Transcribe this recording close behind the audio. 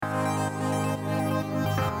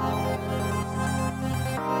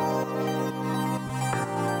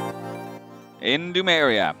In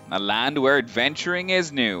Dumeria, a land where adventuring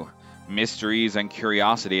is new, mysteries and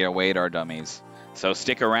curiosity await our dummies. So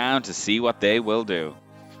stick around to see what they will do.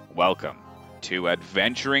 Welcome to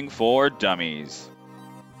Adventuring for Dummies.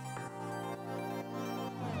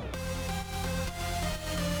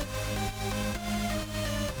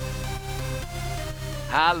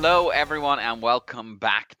 Hello, everyone, and welcome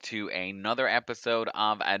back to another episode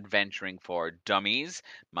of Adventuring for Dummies.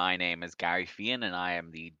 My name is Gary Fian, and I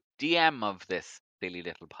am the DM of this silly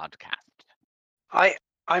little podcast. Hi,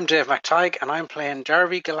 I'm Dave McTighe, and I'm playing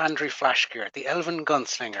Jarvie Galandry Flashgear, the Elven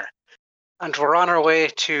Gunslinger. And we're on our way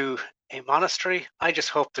to a monastery. I just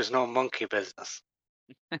hope there's no monkey business.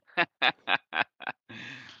 I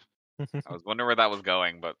was wondering where that was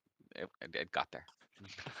going, but it got there.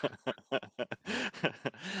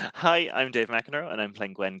 Hi, I'm Dave McEnroe, and I'm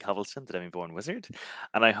playing Gwen Cobblestone, the Demi-born wizard.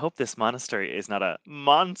 And I hope this monastery is not a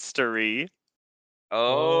monstery.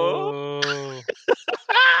 Oh,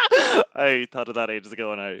 I thought of that ages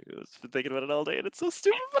ago, and I was thinking about it all day, and it's so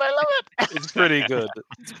stupid, but I love it. It's pretty good.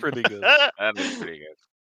 It's pretty good. that is pretty good.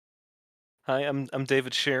 Hi, I'm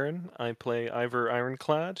David Sharon. I play Ivor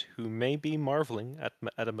Ironclad, who may be marveling at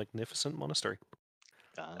a magnificent monastery.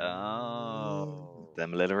 Oh,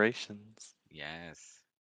 Them alliterations. yes.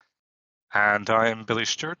 And I'm Billy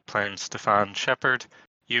Stewart playing Stefan Shepherd,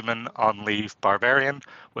 human on leave barbarian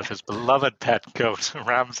with his beloved pet goat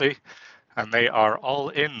Ramsey, and they are all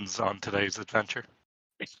ins on today's adventure.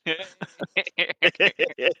 Every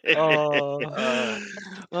wow.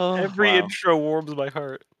 intro warms my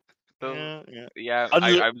heart. So, yeah.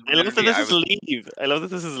 I love that this is leave. I love that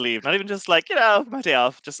this is leave. Not even just like, my day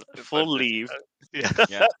off, just full leave. Yeah.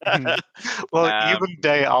 Well, even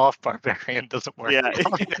day off barbarian doesn't work. Yeah.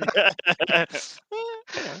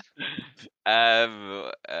 I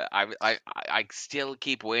still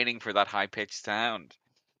keep waiting for that high pitched sound,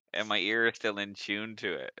 and my ear is still in tune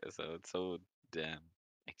to it. So it's so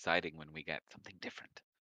exciting when we get something different.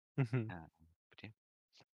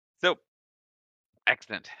 So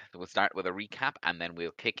excellent. So we'll start with a recap, and then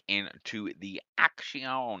we'll kick into the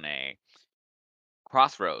azione.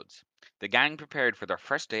 Crossroads. The gang prepared for their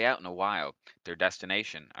first day out in a while. Their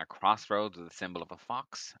destination, a crossroads with a symbol of a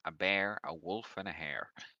fox, a bear, a wolf, and a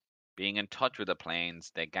hare. Being in touch with the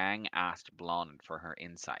plains, the gang asked Blonde for her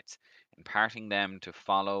insights, imparting them to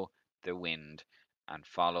follow the wind and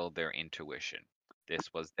follow their intuition.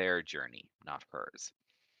 This was their journey, not hers.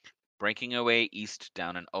 Breaking away east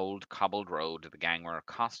down an old cobbled road, the gang were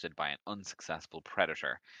accosted by an unsuccessful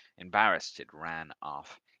predator. Embarrassed, it ran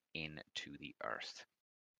off into the earth.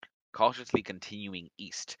 Cautiously continuing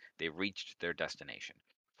east, they reached their destination.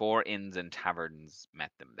 4 inns and taverns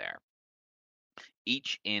met them there.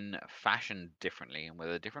 Each inn fashioned differently and with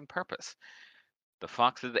a different purpose. The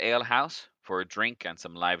Fox's Ale House, for a drink and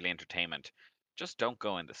some lively entertainment. Just don't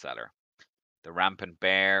go in the cellar. The Rampant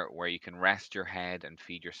Bear, where you can rest your head and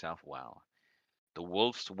feed yourself well. The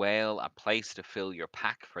Wolf's Whale, a place to fill your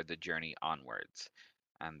pack for the journey onwards.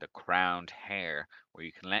 And the Crowned Hare, where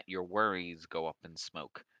you can let your worries go up in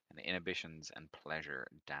smoke and inhibitions and pleasure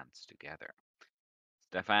dance together.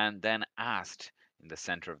 Stefan then asked, in the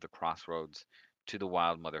center of the crossroads, to the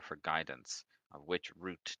Wild Mother for guidance of which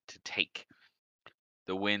route to take,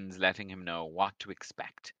 the winds letting him know what to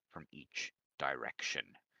expect from each direction.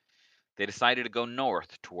 They decided to go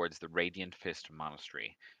north towards the Radiant Fist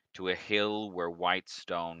Monastery, to a hill where white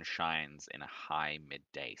stone shines in a high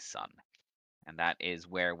midday sun. And that is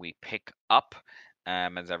where we pick up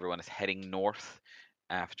as everyone is heading north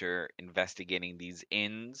after investigating these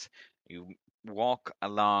inns. You walk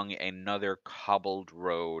along another cobbled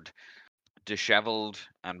road, disheveled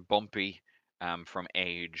and bumpy from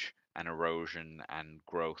age and erosion and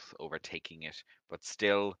growth overtaking it, but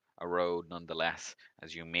still a road nonetheless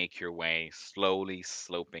as you make your way slowly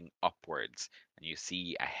sloping upwards, and you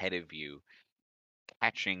see ahead of you,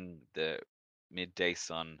 catching the midday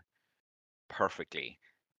sun perfectly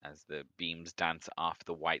as the beams dance off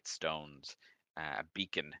the white stones, a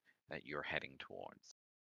beacon that you're heading towards.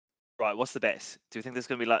 Right, what's the best? Do you think there's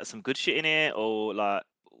going to be like some good shit in here, or like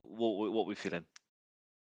what we feeling?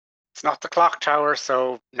 It's not the clock tower,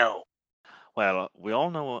 so no. Well, we all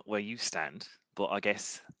know where you stand, but I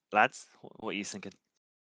guess, lads, what are you thinking?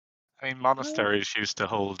 I mean, monasteries used to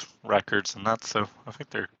hold records and that, so I think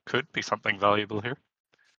there could be something valuable here.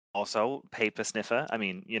 Also, paper sniffer. I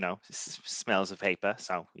mean, smells of paper,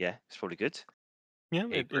 so yeah, it's probably good. Yeah,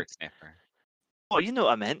 Paper sniffer. Oh, you know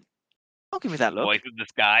what I meant. Don't give me that look. Voice in the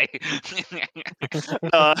sky.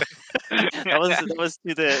 No, that was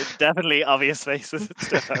to the definitely obvious faces that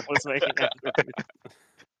Stefan was making.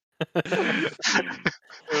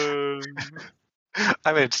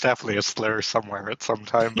 I mean, it's definitely a slur somewhere at some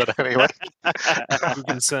time, but anyway. You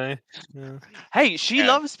can say. Yeah. Hey, she Yeah.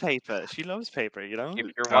 loves paper. She loves paper, you know?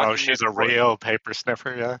 If you're Oh, watching she's this, a real paper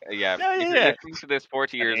sniffer, yeah. yeah, Yeah, if yeah, you're yeah. listening to this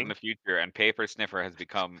 40 years in Studying. the future and paper sniffer has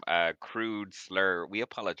become a crude slur, we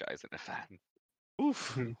apologize in advance.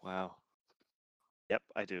 Oof. Mhm. Wow. Yep,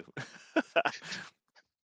 I do.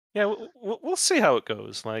 Yeah, we'll see how it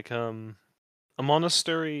goes. Like, a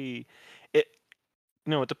monastery, it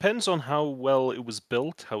it depends on how well it was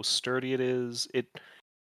built, how sturdy it is.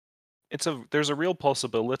 There's a real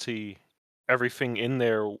possibility everything in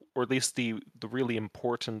there, or at least the really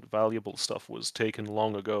important, valuable stuff, was taken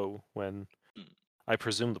long ago when Mm. I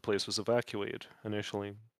presume the place was evacuated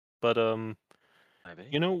initially. But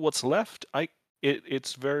Maybe. what's left,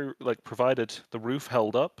 it's very, like, provided the roof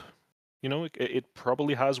held up. It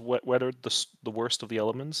probably has weathered the worst of the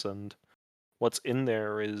elements, and what's in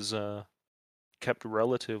there is kept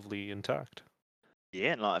relatively intact.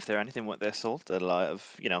 Yeah, and like if they're anything worth their salt, a lot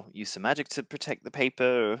of, use some magic to protect the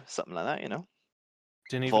paper or something like that,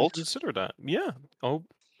 Didn't even Vault? consider that. Yeah. Oh,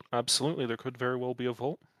 absolutely. There could very well be a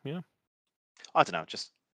vault. Yeah. I don't know,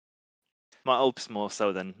 just my hopes more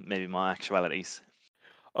so than maybe my actualities.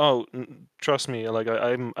 Oh, trust me. Like,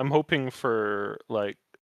 I'm hoping for, like,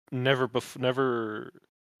 never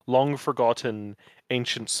long forgotten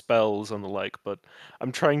ancient spells and the like, but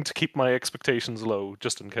I'm trying to keep my expectations low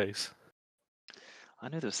just in case. I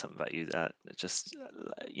knew there was something about you that just,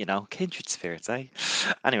 kindred spirits, eh?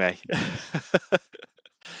 Anyway.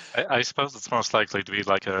 I suppose it's most likely to be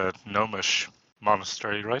like a gnomish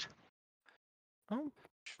monastery, right? Oh,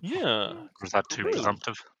 yeah. Or is that too Wait.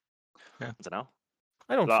 presumptive? I don't know.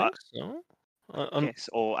 I don't Like, think so. yes,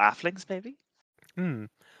 or halflings maybe. Hmm.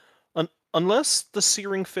 Unless the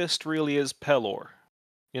Searing Fist really is Pelor,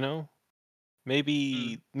 you know?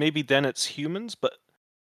 Maybe then it's humans, but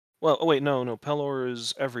well, oh wait, no, Pelor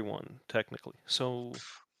is everyone technically. So,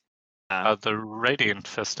 The Radiant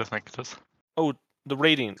Fist, I think it is. oh, the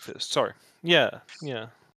Radiant Fist. Sorry. Yeah.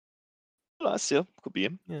 Well, still could be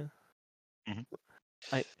him. Yeah. Mhm.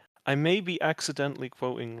 I may be accidentally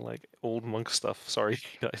quoting, like, old monk stuff. Sorry,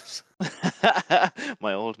 guys.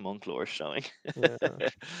 My old monk lore showing. Yeah.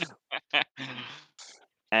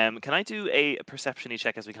 Can I do a perception-y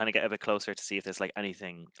check as we kind of get a bit closer to see if there's like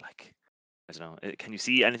anything like, I don't know, can you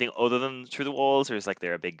see anything other than through the walls, or is like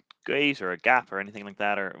there a big gate or a gap or anything like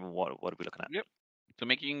that, or what are we looking at? Yep. So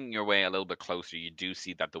making your way a little bit closer, you do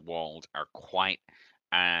see that the walls are quite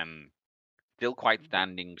still quite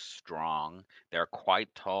standing strong. They're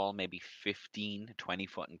quite tall, maybe 15, 20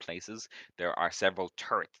 foot in places. There are several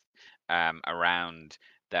turrets around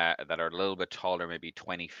that are a little bit taller, maybe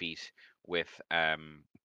 20 feet, with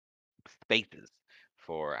spaces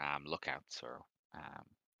for lookouts or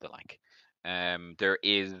the like. There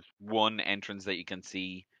is one entrance that you can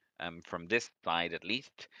see from this side at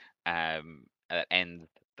least that ends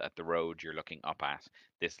at the road you're looking up at.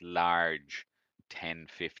 This large 10,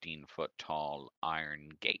 15 foot tall iron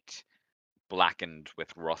gate, blackened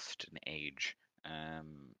with rust and age.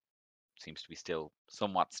 Seems to be still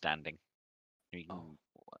somewhat standing. You can Oh,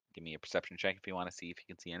 give me a perception check if you want to see if you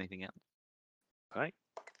can see anything else. okay.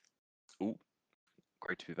 Ooh,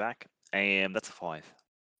 great to be back. That's a 5.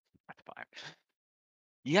 That's 5.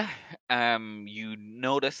 Yeah, you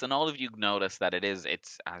notice, and all of you notice that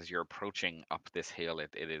it's as you're approaching up this hill,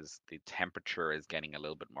 it is the temperature is getting a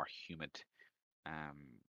little bit more humid, um,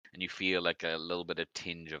 and you feel like a little bit of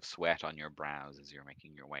tinge of sweat on your brows as you're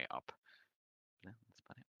making your way up. Yeah, that's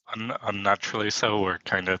about it. Unnaturally so, or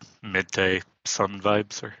kind of midday sun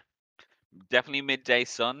vibes, or Definitely midday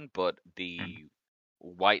sun, but the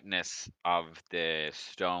whiteness of the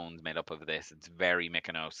stones made up of this, it's very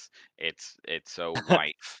Mykonos. It's so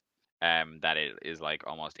white that it is like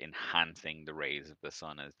almost enhancing the rays of the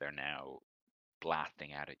sun as they're now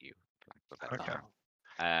blasting out at you, for lack of a better okay.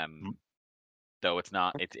 term. Mm. Though it's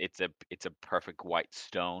not, it's a perfect white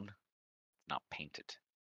stone, not painted.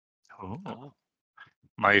 Oh.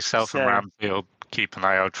 Myself and So, Ramsey will keep an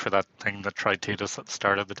eye out for that thing that tried to eat us at the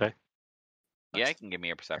start of the day. Yeah, you nice. can give me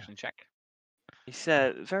a perception check. It's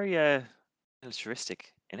very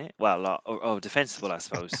militaristic in it. Well, defensible, I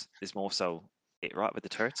suppose, is more so it, right, with the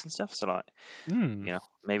turrets and stuff. So, like, Hmm.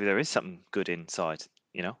 maybe there is something good inside.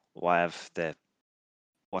 Why have the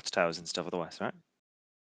watchtowers and stuff otherwise, right?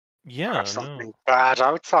 Yeah. Perhaps No. something bad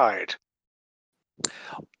outside.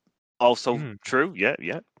 Also Hmm. true. Yeah,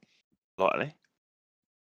 likely.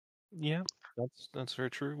 Yeah. That's very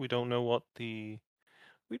true. We don't know what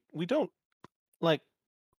we don't, like.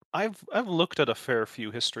 I've looked at a fair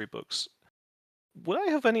few history books. Would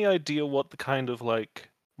I have any idea what the kind of, like,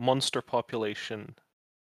 monster population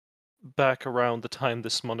back around the time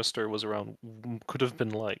this monastery was around could have been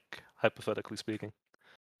like, hypothetically speaking.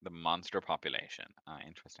 The monster population.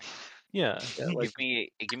 Interesting. Yeah. Yeah, like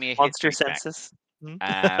Give me a monster history check. census. Hmm?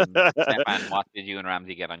 Stefan, what did you and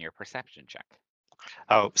Ramsey get on your perception check?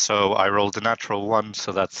 Oh, so I rolled a natural 1,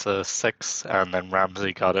 so that's a 6, and then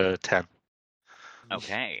Ramsey got a 10.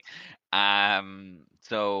 Okay.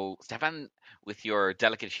 So Stefan, with your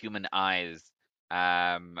delicate human eyes,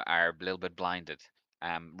 are a little bit blinded.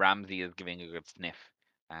 Ramsey is giving a good sniff.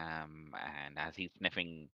 And as he's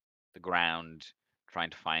sniffing the ground, trying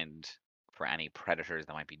to find for any predators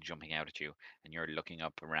that might be jumping out at you, and you're looking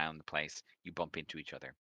up around the place, you bump into each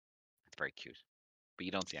other. It's very cute. But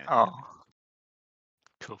you don't see anything. Oh,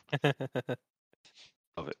 cool.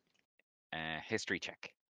 Love it. History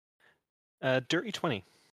check. Dirty 20.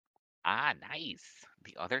 Nice.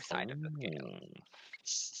 The other side of the scale. Oh.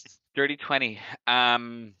 Dirty 20.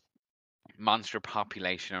 Monster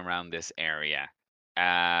population around this area.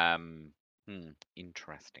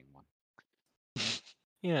 Interesting one.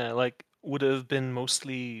 Yeah, like, would have been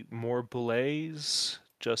mostly more belays,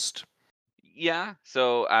 just... Yeah.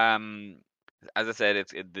 So, as I said,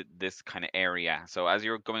 this kind of area. So as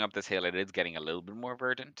you're going up this hill, it is getting a little bit more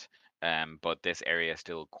verdant. But this area is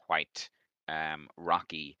still quite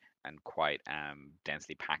rocky and quite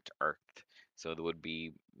densely packed earth. So there would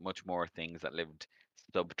be much more things that lived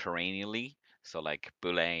subterraneally. So like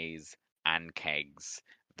bullays and kegs,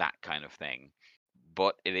 that kind of thing.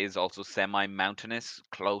 But it is also semi-mountainous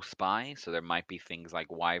close by, so there might be things like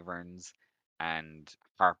wyverns and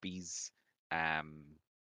harpies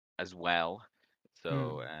as well.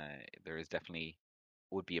 So there is definitely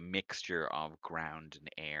would be a mixture of ground and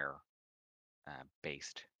air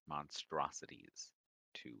based monstrosities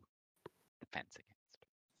to defense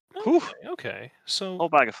against. Whew. Okay. So, Whole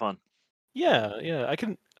bag of fun. yeah, I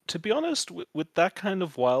can... To be honest, with that kind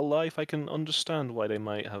of wildlife, I can understand why they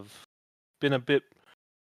might have been a bit,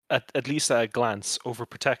 at least at a glance,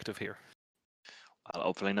 overprotective here. Well,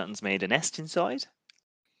 hopefully nothing's made a nest inside.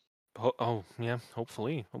 Oh, yeah,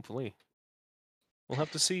 hopefully. We'll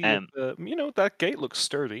have to see if, Um, that gate looks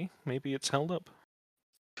sturdy. Maybe it's held up.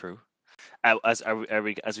 True. As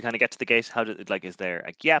we as we kind of get to the gate, how did like is there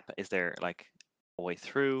a gap? Is there like a way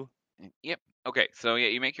through? Yep. Okay. So yeah,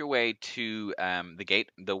 you make your way to the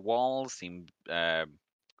gate. The walls seem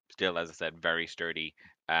still, as I said, very sturdy.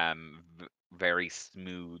 Very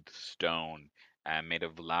smooth stone, made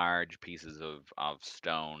of large pieces of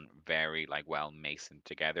stone, very like well masoned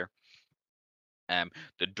together.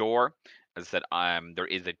 The door, as I said, there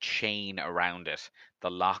is a chain around it,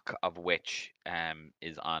 the lock of which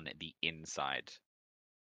is on the inside.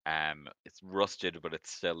 It's rusted, but it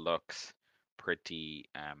still looks pretty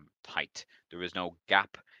tight. There is no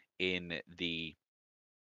gap in the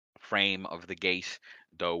frame of the gate,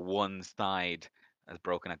 though one side has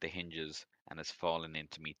broken at the hinges and has fallen in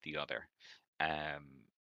to meet the other.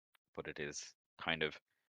 But it is kind of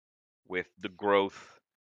with the growth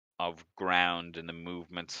of ground and the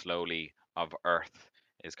movement slowly of earth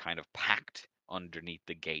is kind of packed underneath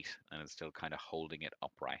the gate and it's still kind of holding it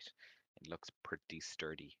upright. It looks pretty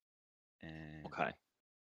sturdy. Okay.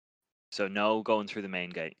 So no going through the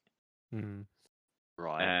main gate. Hmm.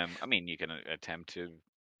 Right. I mean, you can attempt to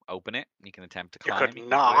open it. You can attempt to You climb. could You can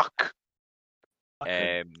do it. knock. I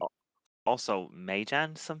could Um, also mage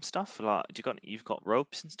hand some stuff. Like, you've got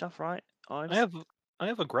ropes and stuff, right? I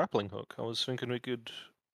have a grappling hook. I was thinking we could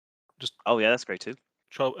just Oh yeah, that's great too.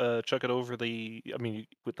 chuck it over the... I mean,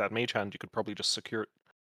 with that mage hand, you could probably just secure it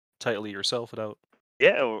tightly yourself without...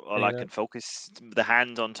 Yeah, or I Yeah. can focus the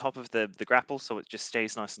hand on top of the grapple so it just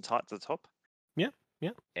stays nice and tight to the top.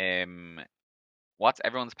 what's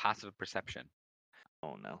everyone's passive perception?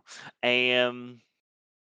 Oh no.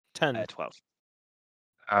 10. 12.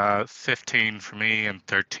 15 for me and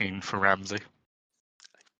 13 for Ramsey.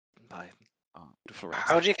 By Oh, beautiful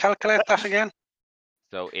How Ramsey. do you calculate that again?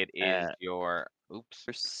 So it is Uh, your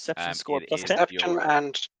Perception score it plus is 10. Perception your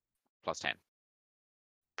and plus 10.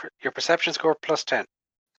 your perception score plus 10.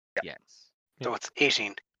 Yes. So it's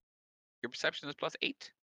 18. Your perception is plus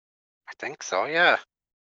 8. I think so, yeah.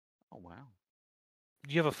 Oh wow.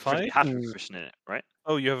 Do you have a You 5? have to be proficient in it, right?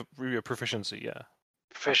 Oh, you have your proficiency, yeah.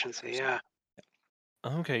 Proficiency, yeah.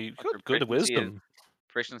 Okay, you What's your got good proficiency wisdom.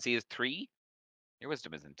 Proficiency is 3. Your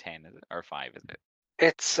wisdom isn't 10, is it? Or 5, is it?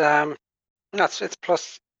 It's no, it's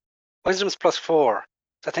plus wisdom's plus 4.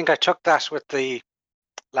 So I think I took that with the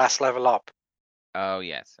last level up. Oh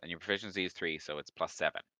yes, and your proficiency is 3, so it's plus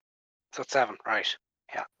 7. So it's 7, right?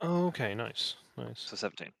 Okay, nice. So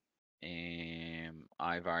 17.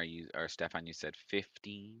 Ivar, or Stefan, you said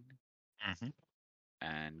 15, Mm-hmm.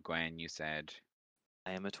 and Gwen, you said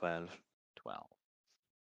I am a 12. 12.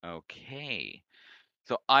 Okay.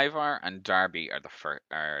 So Ivar and Darby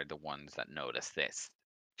are the ones that notice this.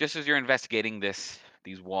 Just as you're investigating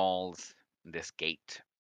these walls, this gate,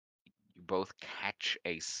 you both catch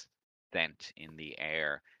a scent in the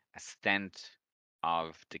air, a scent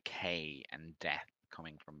of decay and death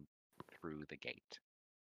coming from through the gate.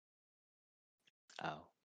 Oh.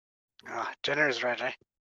 Ah, dinner's ready.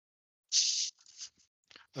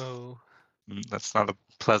 Oh, That's not a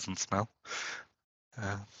pleasant smell.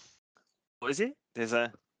 What is it? There's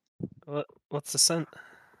a. what's the scent?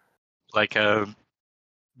 Like a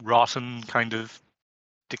rotten kind of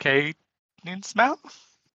decay smell.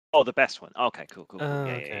 Oh, the best one. Okay, cool. Yeah.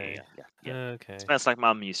 Okay. Okay. Smells like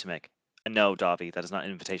Mum used to make. And no, Darby, that is not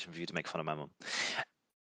an invitation for you to make fun of my mum.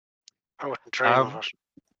 I wouldn't dream of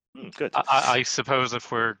it. Good. I suppose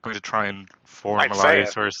if we're going to try and I'd say formalize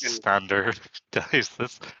it or in- standardize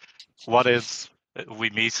this, what is we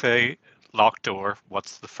meet a locked door?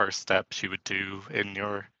 What's the first steps you would do in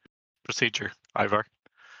your procedure, Ivar?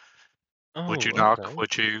 Would you Oh, knock? okay.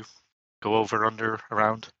 Would you go over, under,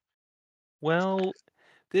 around? Well,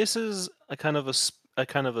 this is a kind of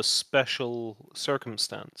a special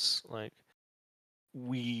circumstance. Like,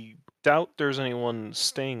 we doubt there's anyone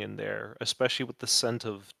staying in there, especially with the scent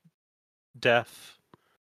of death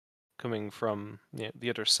coming from the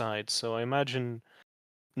other side. So I imagine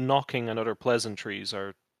knocking and other pleasantries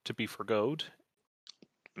are to be forgoed.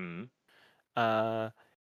 Mm.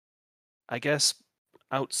 I guess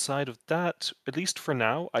outside of that, at least for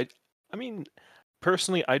now, I mean,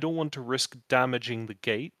 personally, I don't want to risk damaging the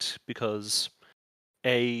gate because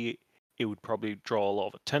A, it would probably draw a lot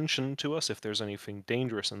of attention to us if there's anything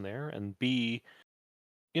dangerous in there, and B,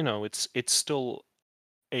 it's still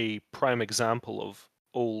a prime example of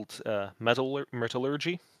old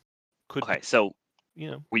metallurgy. Could Okay, so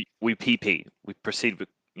you know we PP. We proceed with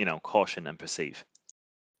caution and perceive.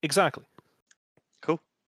 exactly? Cool.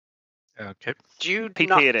 Okay. Do you PP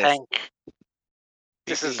not it is. think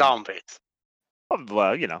this is zombies? Oh,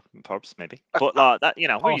 well, perhaps maybe, but that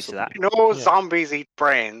we're used to that. Possibly. No, Yeah. zombies eat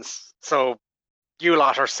brains, so you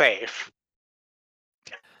lot are safe.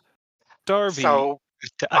 Darby, So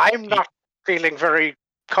I'm not feeling very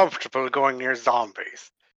comfortable going near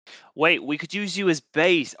zombies. Wait, we could use you as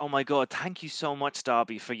bait. Oh my god, thank you so much,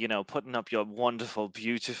 Darby, for putting up your wonderful,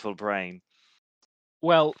 beautiful brain.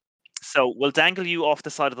 well, So we'll dangle you off the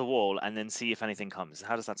side of the wall and then see if anything comes.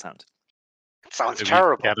 How does that sound? It sounds Do we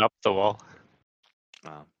terrible. get up the wall?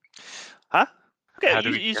 Huh? Okay, How do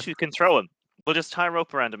we you get- two can throw him. We'll just tie a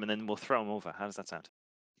rope around him and then we'll throw him over. How does that sound?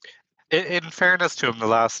 In fairness to him, the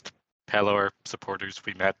last Pelor supporters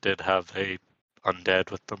we met did have a undead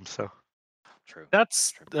with them, so True.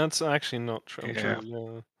 that's actually not true. Yeah.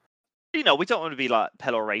 True, yeah. We don't want to be like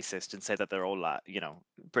Pelor racist and say that they're all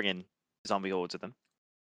bringing zombie hordes with them.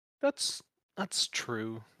 That's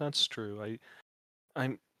true. That's true.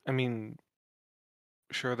 I mean,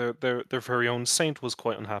 sure, their very own saint was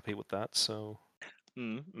quite unhappy with that. So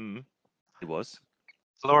It was.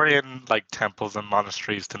 Lorien, like temples and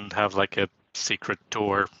monasteries, didn't have like a secret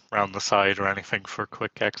door around the side or anything for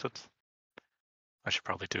quick exits. I should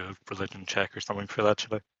probably do a religion check or something for that,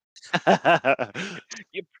 should I?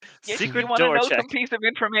 Secret you want to door know check. some piece of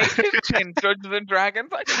information in Dungeons and Dragons?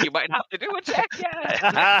 I think you might have to do a check.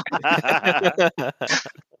 Yeah.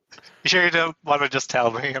 You sure you don't want to just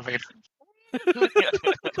tell me? I mean,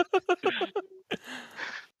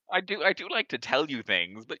 I do like to tell you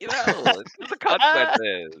things, but there's the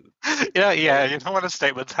consequences. yeah. You don't want a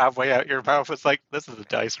statement halfway out your mouth. It's like, this is a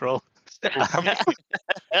dice roll.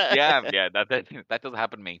 Yeah, that does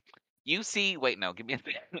happen to me. You see, wait, no, give me a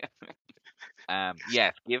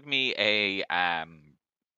yes, give me a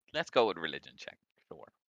let's go with religion check. Sure.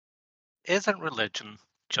 Isn't religion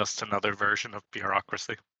just another version of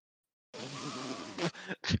bureaucracy?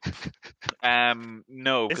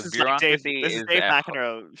 No, This because is like Dave. bureaucracy This is is Dave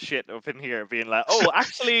McEnroe shit up in here, being like, "Oh,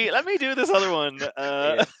 actually, let me do this other one."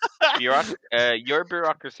 your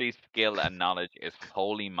bureaucracy skill and knowledge is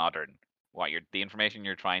wholly modern. The information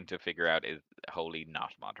you're trying to figure out is wholly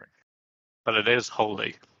not modern. But it is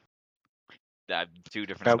holy. Two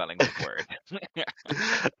different Nope. spellings of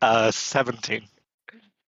words. 17.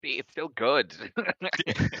 See, it's still good.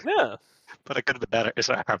 yeah. But it could have been better,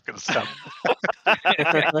 so I'm going to stop.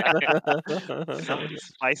 Somebody's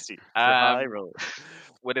spicy. It's a high roll.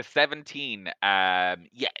 With a 17, yeah,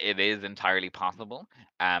 it is entirely possible.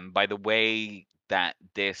 By the way that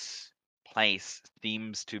this place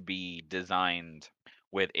seems to be designed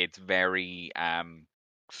with its very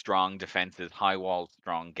strong defenses, high walls,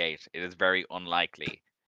 strong gate, it is very unlikely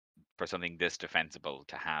for something this defensible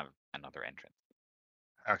to have another entrance.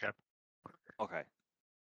 Okay. Okay.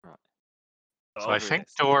 Right. So I Over think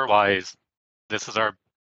this. door-wise, this is our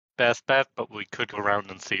best bet, but we could go around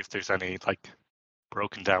and see if there's any like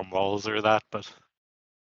broken down walls or that. But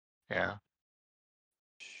yeah,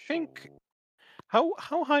 Think Sure.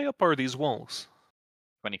 how high up are these walls?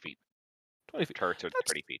 20 feet. 20 feet. Turrets are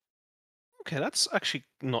That's 30 feet. okay. That's actually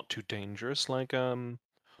not too dangerous. Like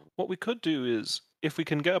what we could do is if we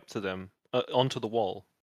can get up to them onto the wall,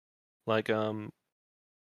 like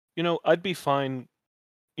I'd be fine,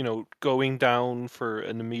 going down for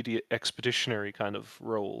an immediate expeditionary kind of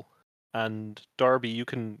role. And Darby, you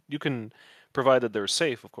can provided they're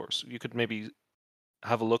safe, of course. You could maybe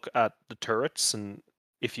have a look at the turrets and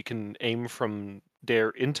if you can aim from there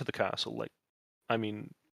into the castle. Like, I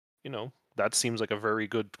mean, that seems like a very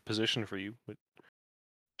good position for you. But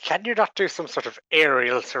Can you not do some sort of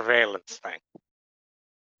aerial surveillance thing?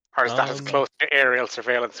 Or is that as um, close to aerial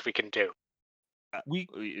surveillance we can do? we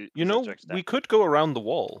You said direct attack. we could go around the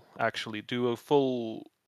wall, actually do a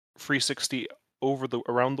full 360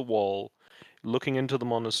 around the wall, looking into the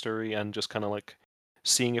monastery and just kind of like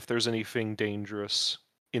seeing if there's anything dangerous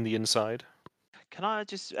in the inside. Can I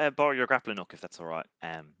just borrow your grappling hook if that's all right?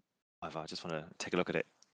 I just want to take a look at it.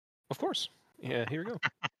 Of course. Yeah, here we go.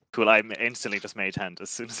 Cool. I instantly just mage hand as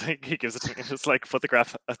soon as he gives it to me. Just like put the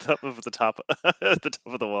graph at the top of the top, at the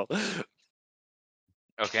top of the wall.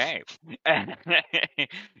 Okay.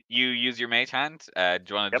 You use your mage hand. Do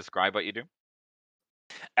you want to Yep. describe what you do?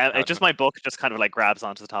 And How it it just looks? my book just kind of like grabs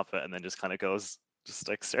onto the top of it and then just kind of goes, just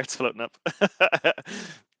like starts floating up.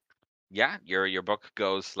 Yeah, your book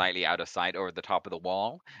goes slightly out of sight over the top of the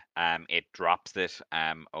wall. It drops it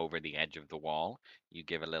over the edge of the wall. You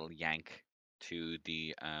give a little yank to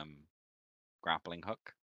the grappling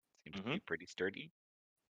hook. Seems to hmm be pretty sturdy.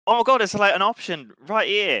 Oh my god, it's like an option right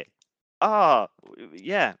here. Ah,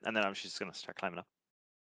 yeah. And then I'm just gonna start climbing up.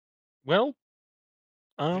 Well,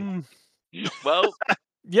 Well,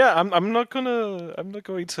 yeah, I'm not going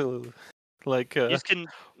to like You just can,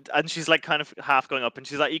 and she's like kind of half going up, and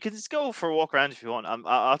she's like, "You can just go for a walk around if you want.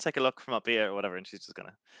 I'll take a look from up here or whatever." And she's just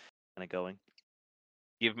gonna kind of going.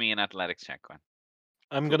 give me an athletics check, Gwen.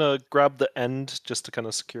 I'm Cool. gonna grab the end just to kind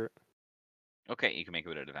of secure it. Okay, you can make it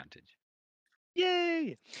with an advantage.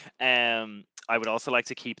 Yay! I would also like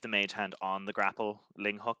to keep the mage hand on the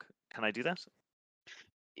grappling hook. Can I do that?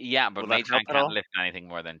 Yeah, but Will that mage help hand at can't all? lift anything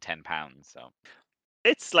more than 10 pounds, so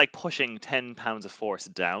It's like pushing 10 pounds of force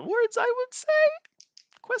downwards, I would say.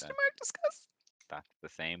 Question that, mark discuss. that's the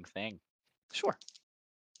same thing. Sure.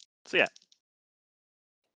 So yeah.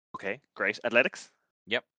 Okay, great. Athletics.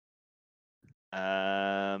 Yep,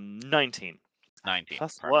 19. 19.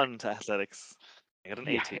 Plus Perfect. 1 to athletics. I got an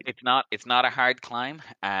Yeah, 18. it's not a hard climb.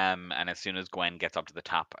 And as soon as Gwen gets up to the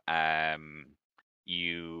top,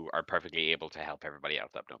 you are perfectly able to help everybody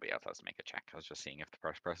else up. Nobody else has to make a check. I was just seeing if the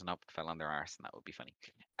first person up fell on their arse, and that would be funny.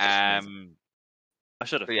 Amazing. I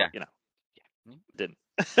should have, So yeah, but yeah. didn't.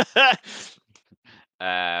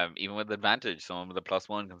 Even with advantage, someone with a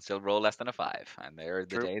 +1 can still roll less than a 5, and they're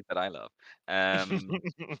the True. days that I love.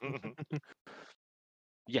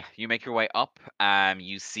 Yeah, you make your way up.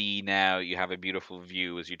 You see now you have a beautiful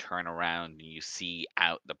view as you turn around and you see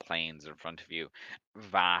out the plains in front of you,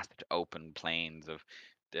 vast open plains of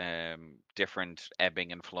different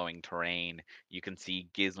ebbing and flowing terrain. You can see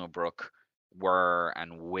Gizmobrook whir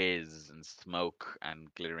and whiz and smoke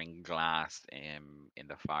and glittering glass in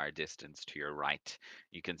the far distance to your right.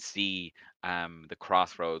 You can see the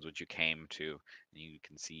crossroads which you came to, and you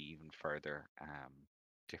can see even further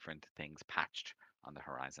different things patched on the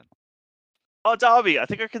horizon. Oh, Darby, I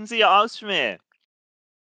think I can see your house from here.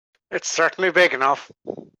 It's certainly big enough.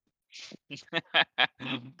 I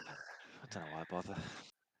don't know why I bother.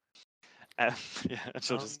 Yeah,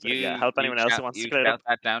 she'll just help anyone else who wants to You clear it up. shout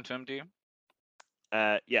that down to him, do you?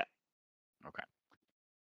 Yeah. Okay,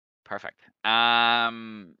 perfect.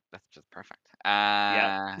 That's just perfect.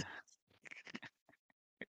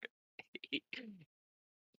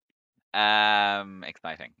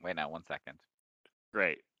 Exciting. Wait now, 1 second.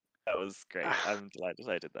 Great. That was great. I'm delighted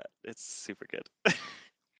I did that. It's super good.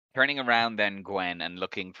 Turning around then, Gwen, and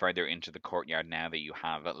looking further into the courtyard now that you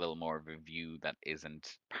have a little more of a view that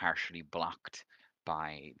isn't partially blocked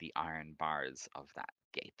by the iron bars of that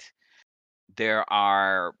gate. There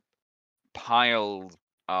are piles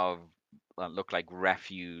of what look like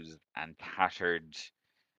refuse and tattered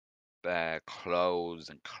clothes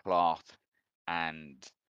and cloth and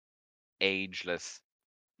ageless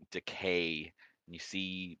decay. And you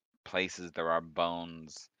see places there are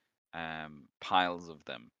bones, piles of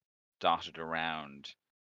them dotted around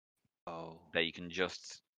Oh. that you can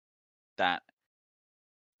just that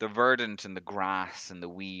The verdant and the grass and the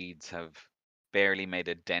weeds have barely made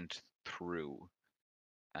a dent through.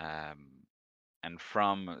 And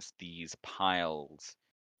from these piles,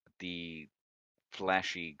 the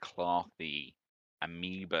fleshy, clothy,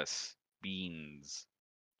 amoebus beans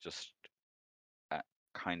just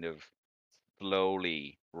kind of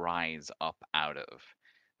slowly rise up out of.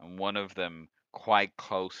 And one of them, quite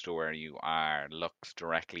close to where you are, looks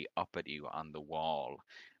directly up at you on the wall,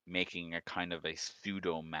 making a kind of a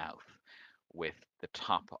pseudo mouth with the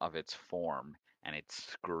top of its form, and it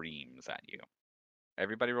screams at you.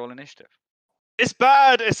 Everybody roll initiative. It's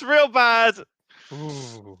bad. It's real bad.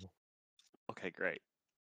 Ooh. Okay, great.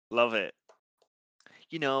 Love it.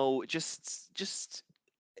 You know, just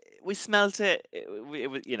we smelt it. We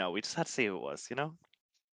just had to see who it was. You know.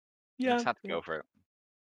 You Yeah. just have to go for it.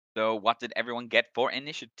 So, what did everyone get for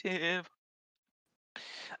initiative?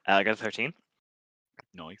 I got a 13.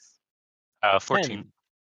 Nice. 14.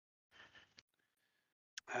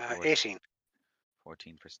 18.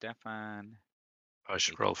 14 for Stefan. I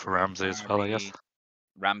should 18 roll for Ramsey as well, I guess. Harvey.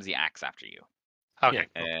 Ramsey acts after you. Okay.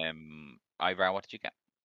 Yeah. Ivar, what did you get?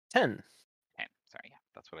 10. 10. Sorry, yeah,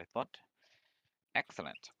 that's what I thought.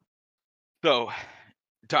 Excellent. So,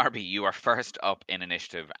 Darby, you are first up in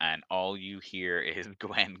initiative, and all you hear is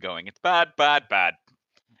Gwen going, "It's bad, bad, bad."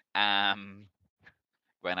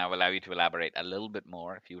 Gwen, I will allow you to elaborate a little bit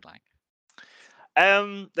more if you would like.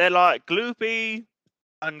 They're like gloopy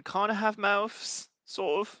and kind of have mouths,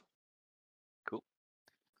 sort of. Cool.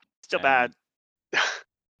 Still bad.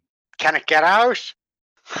 Can it get out?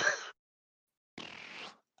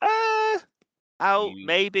 Out, You-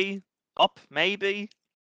 maybe. Up, maybe.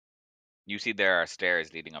 You see there are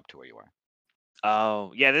stairs leading up to where you are.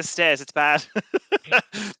 Oh, yeah, there's stairs. It's bad.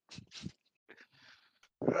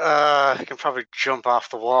 I can probably jump off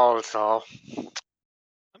the wall, so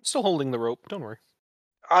I'm still holding the rope. Don't worry.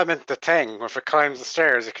 I meant the thing. If it climbs the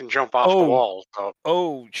stairs, it can jump off the Oh. wall. So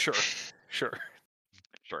Oh, sure. Sure.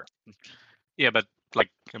 Sure. Yeah, but like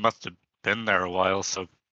it must have been there a while, so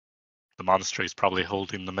the monastery's probably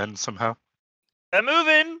holding them in somehow. They're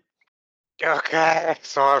moving. okay,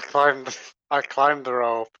 so I'll climb the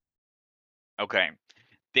rope. Okay.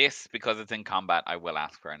 This, because it's in combat, I will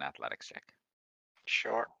ask for an athletics check.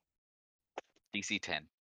 Sure. DC 10.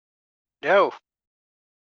 No,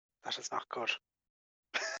 that is not good.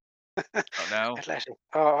 Oh, no? Athletics.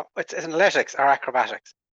 Oh, it's athletics or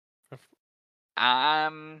acrobatics.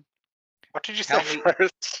 What did you say Tell me-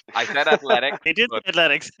 first? I said athletics, They did but,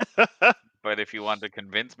 athletics. but if you want to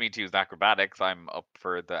convince me to use acrobatics, I'm up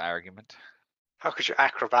for the argument. How could you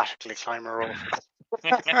acrobatically climb a rope?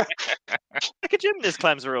 Like a gymnast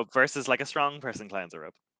climbs a rope versus like a strong person climbs a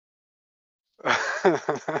rope.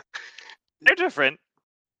 They're different.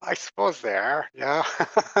 I suppose they are, yeah.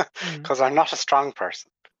 Because I'm not a strong person.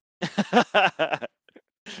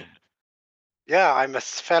 Yeah, I'm a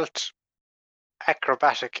svelte,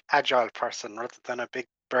 acrobatic, agile person rather than a big,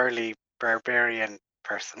 burly, barbarian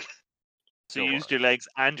person. So you used your legs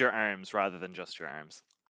and your arms rather than just your arms.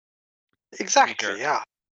 Exactly, sure. yeah.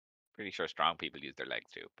 Pretty sure strong people use their legs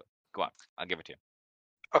too, but go on. I'll give it to you.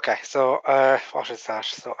 Okay, so what is that?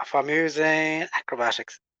 So if I'm using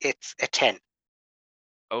acrobatics, it's a 10.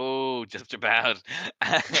 Oh, just about.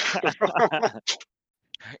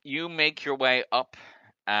 You make your way up.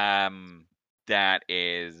 That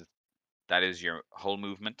is your whole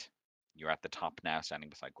movement. You're at the top now, standing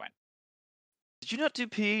beside Gwen. Did you not do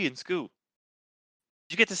PE in school?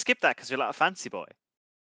 Did you get to skip that because you're not a fancy boy?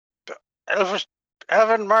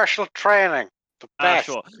 Elven martial training. The best.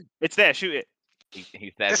 Sure. It's there. Shoot it.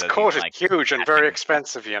 He says This as coat he's, is like, huge and very catching-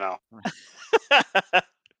 expensive, you know.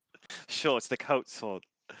 Sure, it's the coat's fault.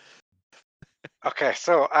 Okay,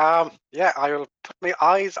 so yeah, I will put my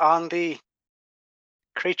eyes on the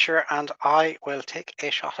creature and I will take a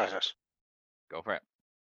shot at it. Go for it.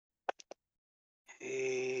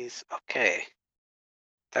 He's okay.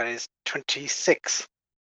 That is 26.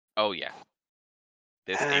 Oh yeah.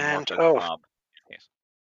 This And, amorphous mob. Yes.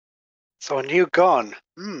 So a new gun.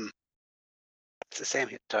 It's the same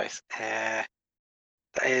hit dice. That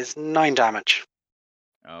is 9 damage.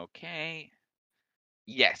 Okay.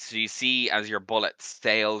 Yes, so you see as your bullet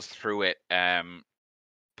sails through it,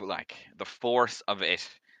 like the force of it,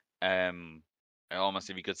 almost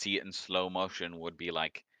if you could see it in slow motion, would be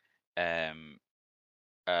like,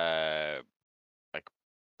 like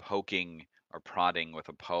poking or prodding with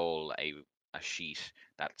a pole a sheet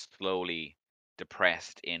that's slowly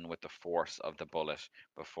depressed in with the force of the bullet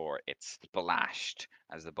before it's splashed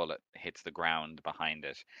as the bullet hits the ground behind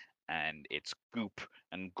it, and its goop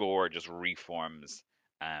and gore just reforms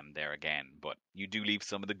there again. But you do leave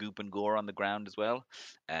some of the goop and gore on the ground as well.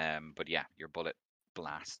 But yeah, your bullet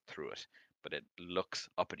blasts through it. But it looks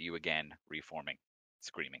up at you again, reforming,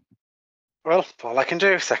 screaming. Well, all I can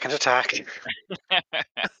do, second attack.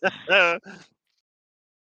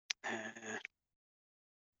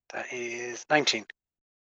 That is 19.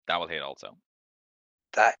 That will hit also.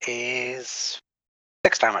 That is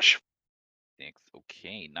 6 damage. 6.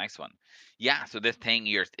 Okay, nice one. Yeah, so this thing,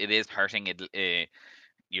 it is hurting.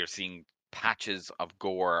 You're seeing patches of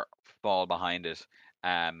gore fall behind it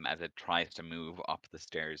as it tries to move up the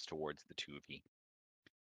stairs towards the two of you.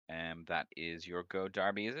 That is your go,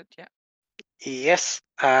 Darby, is it? Yeah. Yes,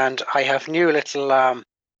 and I have new little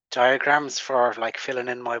diagrams for like filling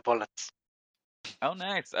in my bullets. Oh,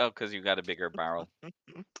 nice. Oh, because you got a bigger barrel.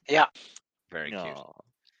 Yeah, Very cute. Aw,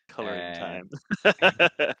 coloring time.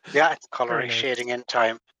 yeah, it's coloring, nice. shading in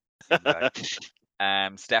time. Exactly.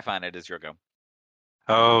 Stefan, it is your go.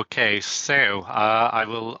 Okay, so I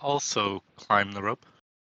will also climb the rope.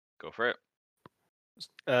 Go for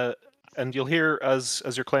it. And you'll hear as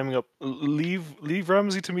you're climbing up, leave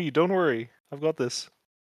Ramsey to me. Don't worry, I've got this.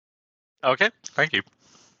 Okay, thank you.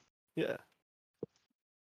 Yeah.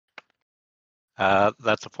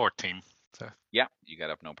 That's a 14. So Yeah, you get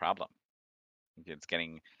up no problem. It's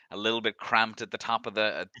getting a little bit cramped at the top of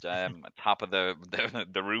the top of the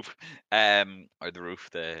roof, or the roof,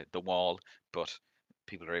 the wall, but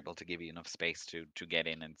people are able to give you enough space to get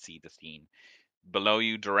in and see the scene. Below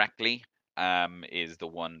you directly is the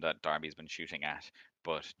one that Darby's been shooting at,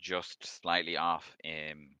 but just slightly off,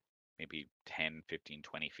 maybe 10, 15,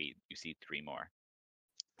 20 feet, you see 3 more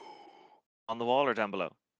On the wall or down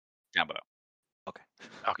below? down below. Okay.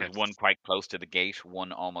 okay, There's one quite close to the gate,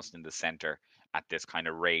 one almost in the center at this kind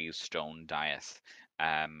of raised stone dais,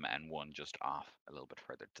 and one just off a little bit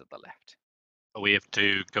further to the left. we have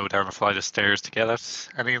to go down a flight of stairs to get at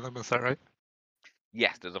any of them. Is that right?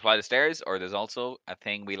 Yes, there's a flight of stairs, or there's also a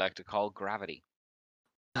thing we like to call gravity.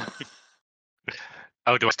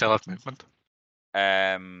 Oh, do I still have movement?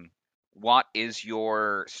 What is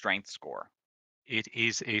your strength score? It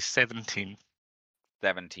is a 17.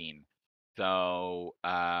 17. So,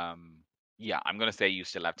 yeah, I'm gonna say you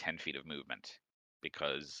still have 10 feet of movement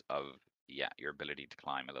because of your ability to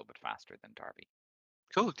climb a little bit faster than Darby.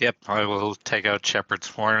 Cool. Yep, I will take out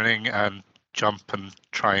Shepherd's Warning and jump and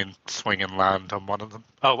try and swing and land on one of them.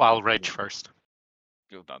 Oh, I'll rage first.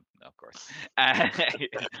 You'll done, of course.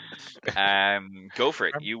 Go for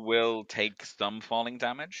it. You will take some falling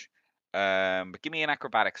damage. But give me an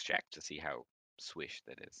acrobatics check to see how swish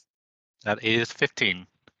that is. That is 15.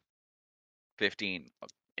 15. Oh,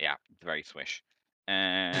 yeah, very swish.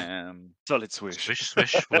 Solid swish. Swish,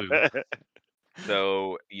 swish, woo.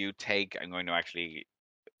 So you take, I'm going to actually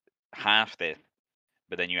half this,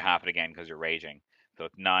 but then you half it again because you're raging. So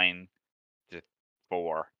it's 9 to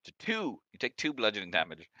 4 to 2. You take 2 bludgeoning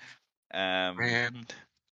damage. And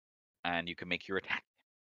And you can make your attack.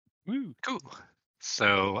 Woo. cool.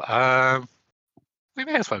 So, we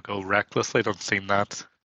may as well go recklessly. Don't seem that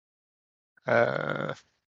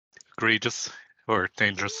egregious or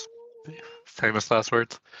dangerous. Famous last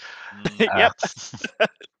words. Yep.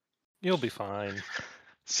 You'll be fine.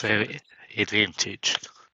 So advantage.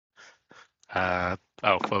 Oh,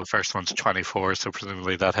 well, the first one's 24, so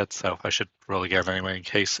presumably that hits. So I should roll again anyway in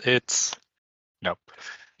case it's no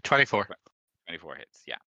 24. 24 hits,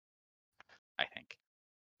 yeah. I think.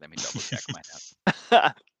 Let me double check my notes.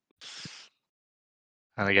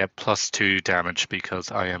 And I get +2 damage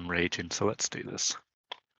because I am raging. So let's do this.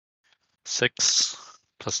 6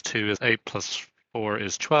 + 2 is 8 + 4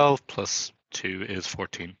 is 12 + 2 is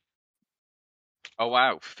 14. Oh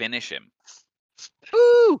wow, finish him.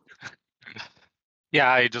 Woo!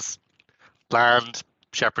 Yeah, I just land.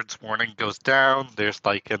 Shepherd's Warning goes down. There's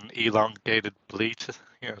like an elongated bleat,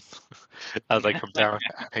 as I come down.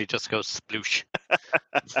 He just goes sploosh.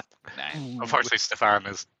 Nice. Unfortunately, Stefan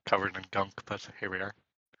is covered in gunk, but here we are.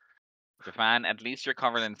 Stefan, at least you're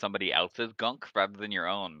covered in somebody else's gunk rather than your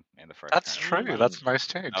own in the first That's turn. true. That's a nice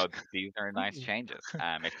change. Oh, these are nice changes.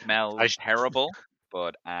 It smells terrible,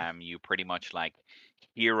 but you pretty much like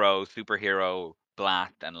superhero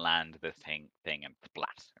blast and land this thing and splat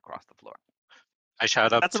across the floor. I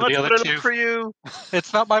shout up That's to much the other better two. look for you.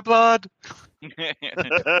 It's not my blood.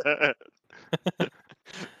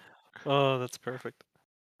 Oh, that's perfect.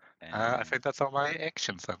 I think that's all my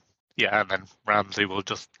actions then. Yeah, and then Ramsey will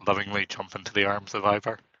just lovingly jump into the arms of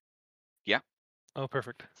Ivar. Oh,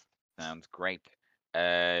 perfect. Sounds great.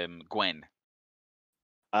 Gwen.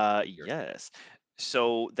 Yes.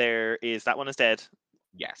 So there is that one is dead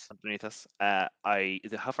Yes. underneath us. How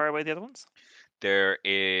far away are the other ones? There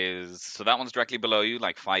is so that one's directly below you,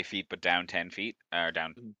 like 5 feet, but down 10 feet, or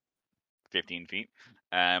down Mhm. 15 feet.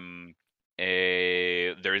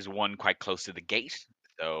 There is one quite close to the gate,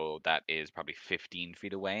 so that is probably 15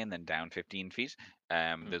 feet away, and then down 15 feet.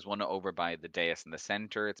 There's one over by the dais in the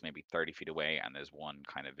center. It's maybe 30 feet away, and there's one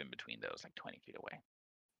kind of in between those, like 20 feet away.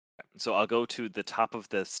 So I'll go to the top of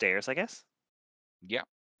the stairs, I guess. Yeah,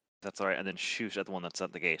 That's all right, and then shoot at the one that's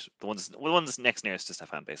at the gate. The one's next nearest to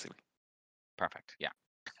Stefan, basically. perfect. Yeah,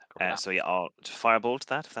 go for that. So yeah, I'll firebolt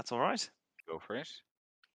that if that's all right. Go for it.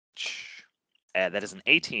 That is an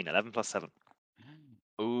 18, 11 plus 7.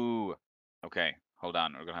 Ooh. Okay, hold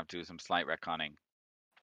on. We're gonna have to do some slight retconning,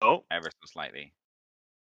 Oh, ever so slightly.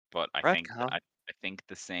 But I right. think I think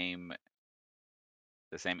the same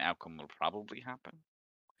outcome will probably happen.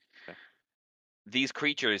 Okay. These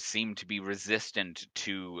creatures seem to be resistant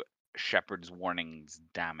to Shepherd's Warning's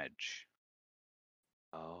damage.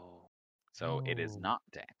 Oh. So it is Oh. not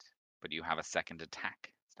dead, but you have a second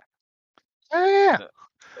attack. Yeah. So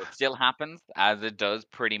it still happens, as it does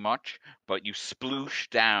pretty much, but you sploosh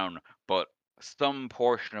down, but some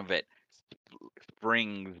portion of it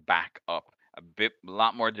springs back up. A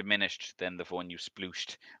lot more diminished than the one you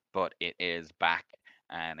splooshed, but it is back,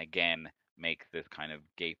 and again makes this kind of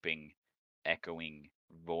gaping, echoing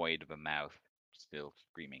void of a mouth, still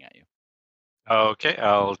screaming at you. Okay,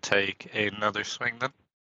 I'll take another swing then.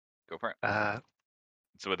 Go for it.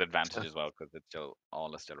 So with advantage as well, because it's still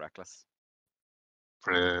all is still reckless.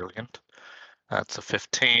 Brilliant. That's a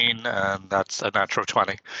 15, and that's a natural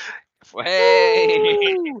 20.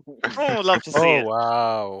 Hey! Oh, love to see Oh it.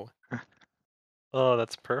 wow. Oh,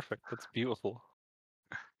 that's perfect. That's beautiful.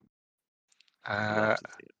 Love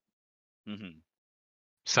to see it. Mhm.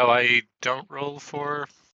 So I don't roll for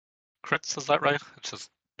crits, is that right? It's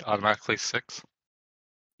just automatically 6.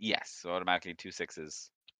 Yes, so automatically 2 6s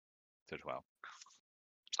to 12.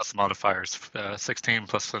 Plus the modifiers, 16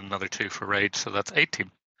 plus another 2 for rage, so that's 18.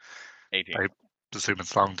 18. I presume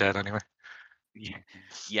it's long dead anyway.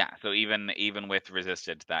 Yeah, so even with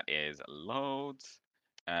resisted, that is loads.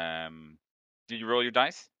 Did you roll your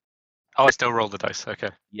dice? Oh, I still roll the dice. Okay.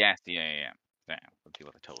 Yes, yeah. Yeah, we'll see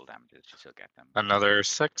what the total damage is. You still get them. Another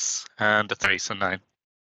 6 and a 3, so 9.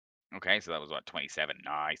 Okay, so that was what 27.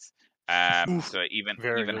 Nice. Oof. So Very even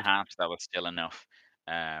good. half that was still enough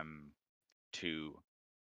to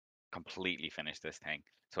completely finish this thing.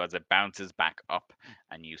 So as it bounces back up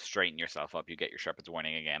and you straighten yourself up, you get your Shepherd's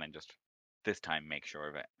Warning again, and just this time make sure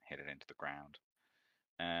of it, hit it into the ground.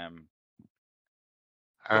 Quick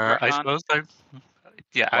I retcon. suppose I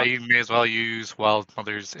Go on. may as well use Wild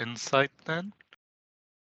Mother's Insight then,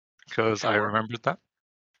 because I Sure. remembered that.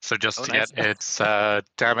 So just Oh, to nice. get its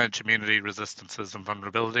damage, immunity, resistances, and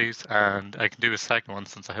vulnerabilities, and I can do a second one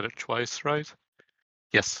since I hit it twice, right?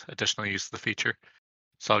 Yes, additional use of the feature.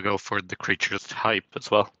 So I'll go for the creature's type as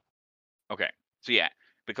well. Okay. So yeah,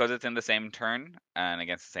 because it's in the same turn and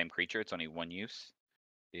against the same creature, it's only one use.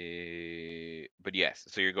 But yes,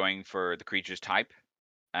 so you're going for the creature's type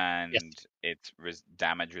and Yes. its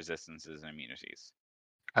damage resistances and immunities.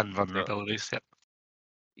 And vulnerabilities, yep.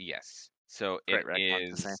 Yes. So it Great retcon to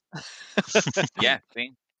is. say. Yeah.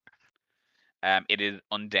 See. It is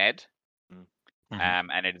undead. Mhm.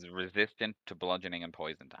 And it is resistant to bludgeoning and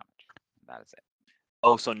poison damage. That is it.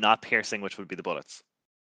 Oh, so not piercing, which would be the bullets.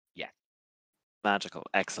 Yes. Magical.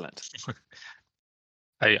 Excellent.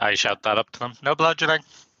 I shout that up to them. No bludgeoning.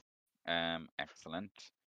 Excellent.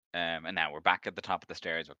 And now we're back at the top of the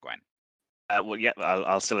stairs with Gwen. Well, yeah,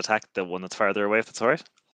 I'll still attack the one that's farther away if that's all right.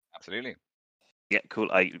 Absolutely. Yeah, cool.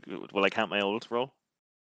 Will I count my old roll?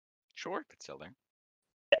 Sure. If it's still there.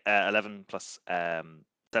 11 plus 7,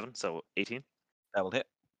 so 18. That will hit.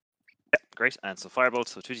 Yeah, great. And so firebolt,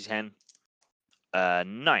 so 2d10,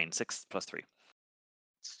 9, 6 plus 3.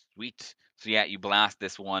 Sweet. So yeah, you blast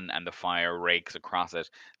this one and the fire rakes across it.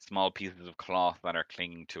 Small pieces of cloth that are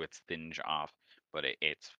clinging to it singe off, but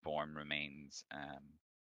its form remains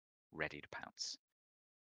ready to pounce.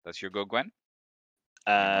 That's your go, Gwen?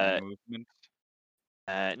 Any more movement?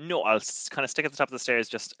 No, I'll kind of stick at the top of the stairs,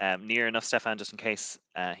 just near enough Stefan, just in case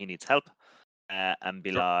he needs help, and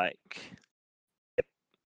be Sure. like, yep,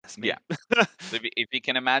 that's me. Yeah. So if you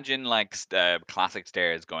can imagine like classic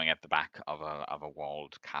stairs going at the back of a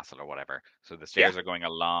walled castle or whatever. So the stairs are going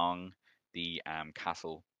along the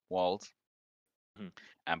castle walls,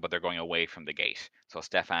 but they're going away from the gate. So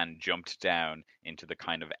Stefan jumped down into the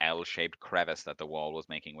kind of L-shaped crevice that the wall was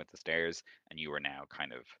making with the stairs, and you are now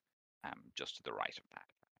kind of just to the right of that.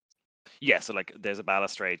 Yeah, so like there's a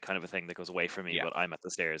balustrade kind of a thing that goes away from me, Yeah. but I'm at the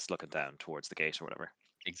stairs looking down towards the gate or whatever.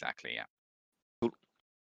 Exactly, yeah. Cool.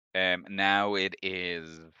 Now it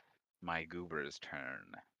is my goober's turn.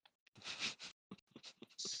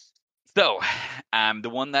 So, the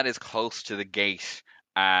one that is close to the gate,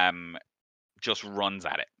 just runs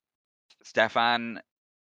at it. Stefan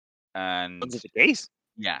and Runs at the gate.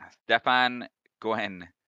 Stefan, Gwen,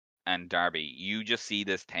 and Darby, you just see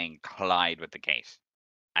this thing collide with the gate,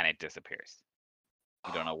 and it disappears.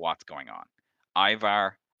 You don't know what's going on.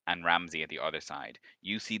 Ivar and Ramsey at the other side,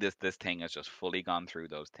 you see this thing has just fully gone through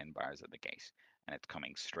those thin bars at the gate, and it's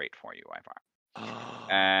coming straight for you, Ivar.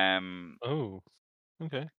 Oh,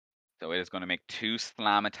 okay. So it is going to make 2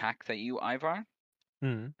 slam attacks at you, Ivar.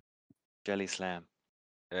 Hmm. Jelly slam.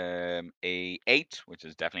 A 8, which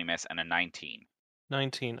is definitely a miss, and a 19.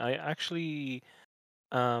 19. I actually,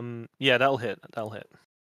 yeah, that'll hit. That'll hit.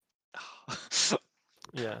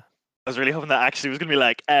 Yeah. I was really hoping that actually was going to be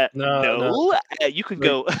like, No. You can Like-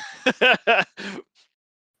 go.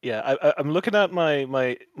 Yeah, I'm looking at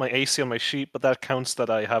my AC on my sheet, but that counts that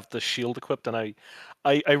I have the shield equipped, and I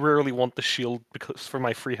rarely want the shield because for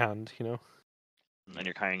my free hand, you know. And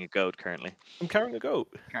you're carrying a goat currently. I'm carrying a goat.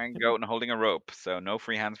 Carrying a goat and holding a rope, so no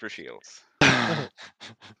free hands for shields.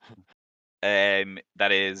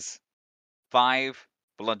 That is 5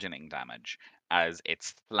 bludgeoning damage as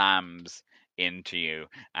it slams into you,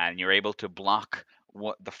 and you're able to block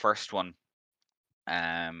the first one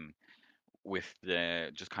with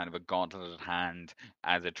just kind of a gauntleted hand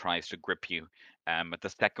as it tries to grip you. But the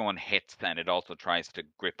second one hits, and it also tries to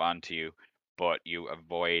grip onto you, but you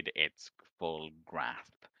avoid its full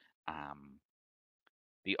grasp.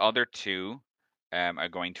 The other 2 are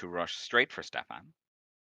going to rush straight for Stefan.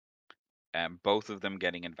 Both of them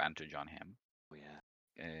getting advantage on him. Oh, yeah.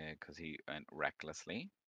 Because he went recklessly.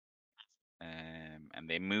 And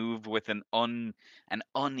they move with an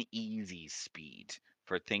uneasy speed.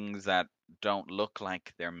 For things that don't look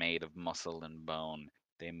like they're made of muscle and bone,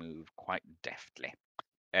 they move quite deftly.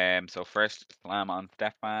 So first slam on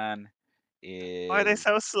Stefan is Why are they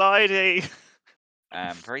so slidey?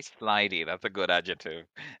 very slidey. That's a good adjective.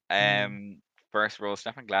 First roll,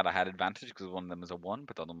 Stefan. Glad I had advantage because one of them is a 1,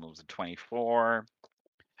 but the other one was a 24.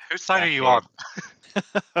 Whose side That are you hit.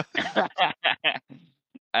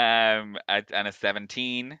 on? And a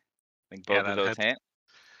 17. I think both of that those hits. hit.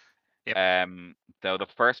 Yep. So the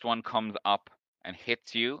first one comes up and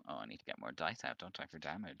hits you. Oh, I need to get more dice out, don't I, for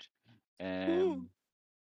damage?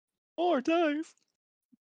 More dice.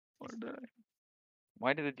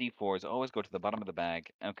 Why do the D4s always go to the bottom of the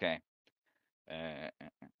bag? Okay.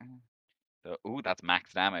 So, that's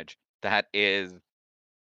max damage. That is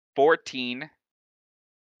 14,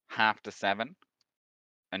 half to 7,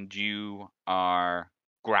 and you are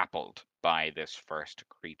grappled by this first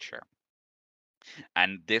creature.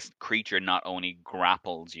 And this creature not only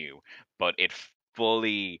grapples you, but it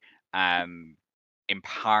fully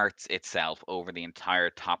imparts itself over the entire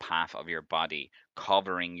top half of your body,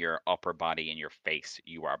 covering your upper body and your face.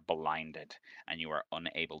 You are blinded, and you are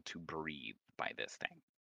unable to breathe by this thing.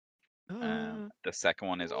 The second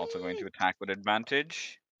one is also going to attack with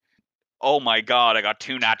advantage. Oh my god, I got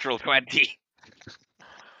 2 natural 20.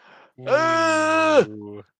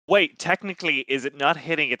 Ooh. Wait, technically, is it not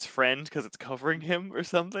hitting its friend because it's covering him or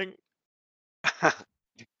something?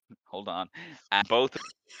 Hold on. And both of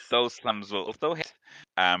those slams will also hit.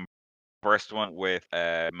 First one with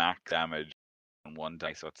max damage and 1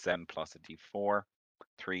 dice, so it's 7 plus a d4,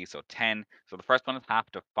 3, so 10. So the first one is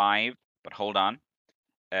half to 5, but hold on.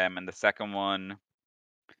 And the second one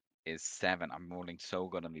is 7. I'm rolling so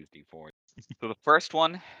good on these d4s. So the first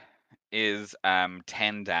one is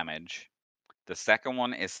 10 damage. The second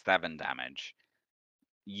one is 7 damage.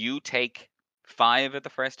 You take 5 at the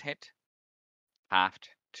first hit, halved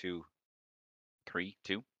to 3,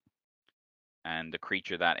 2. And the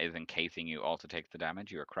creature that is encasing you also takes the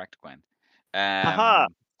damage. You are correct, Gwen. Haha.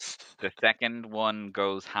 The second one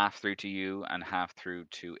goes half through to you and half through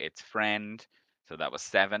to its friend. So that was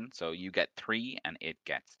 7. So you get 3 and it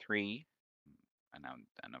gets 3.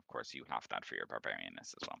 And of course you have that for your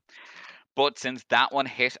barbarianness as well. But since that one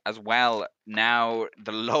hit as well, now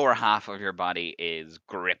the lower half of your body is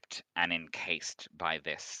gripped and encased by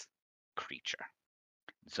this creature.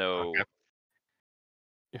 So Okay.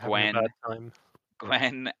 You're having a bad time.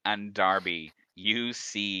 Gwen and Darby, you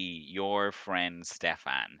see your friend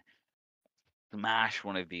Stefan smash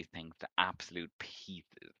one of these things to absolute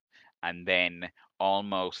pieces and then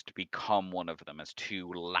almost become one of them as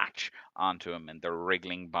 2 latch onto him and their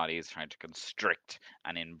wriggling bodies trying to constrict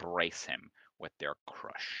and embrace him with their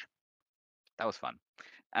crush. That was fun.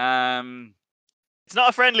 It's not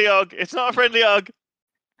a friendly hug. It's not a friendly hug.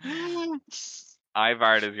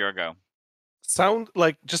 Ivar, it is your go. sound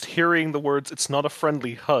like just hearing the words "it's not a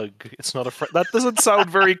friendly hug." It's not a that doesn't sound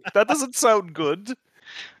very. That doesn't sound good.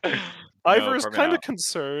 Ivor is probably kind of not.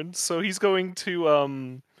 concerned, so he's going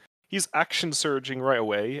to he's action surging right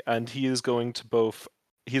away, and he is going to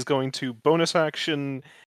he's going to bonus action,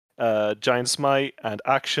 giant smite, and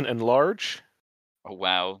action enlarge. Oh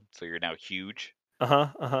wow! So you're now huge.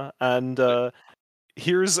 And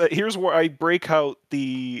here's where I break out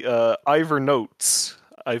the Ivor notes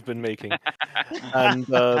I've been making.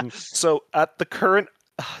 And so at the current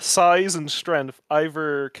size and strength,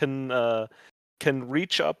 Ivor can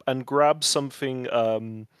reach up and grab something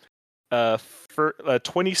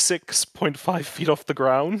 26.5 feet off the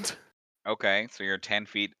ground. Okay, so you're 10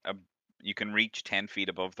 feet. You can reach 10 feet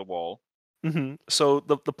above the wall. So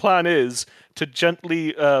the plan is to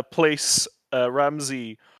gently place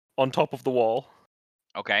Ramsey on top of the wall.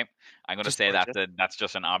 Okay, I'm going to Just say push that's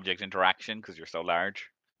just an object interaction because you're so large.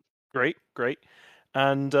 Great.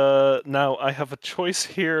 And now I have a choice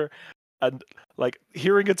here, and like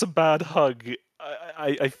hearing it's a bad hug,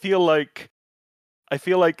 I feel like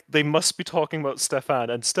they must be talking about Stefan,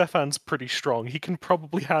 and Stefan's pretty strong. He can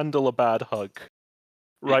probably handle a bad hug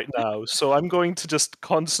right now. So I'm going to just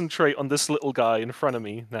concentrate on this little guy in front of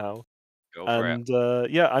me now. Go for it.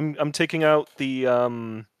 And I'm taking out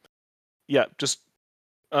the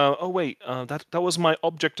oh wait, that was my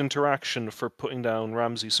object interaction for putting down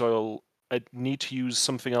Ramsey. So I need to use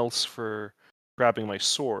something else for grabbing my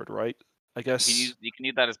sword, right? I guess. You can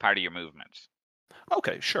use that as part of your movement.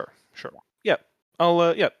 Okay, sure. Yeah,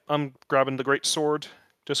 I'm grabbing the great sword.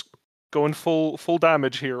 Just going full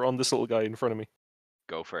damage here on this little guy in front of me.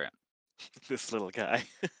 Go for it. This little guy.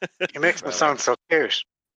 He makes them sound so cute.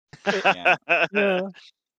 Yeah. Yeah.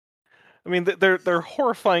 I mean, they're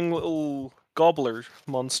horrifying little gobbler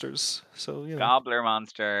monsters. So Gobbler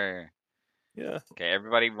monster. Yeah. Okay,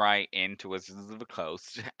 everybody write into Wizards of the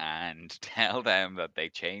Coast and tell them that they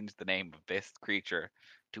changed the name of this creature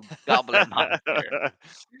to Gobbler monster.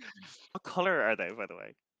 What color are they, by the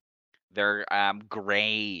way? They're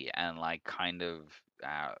gray and like kind of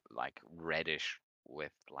like reddish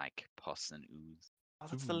with like pus and ooze. Oh,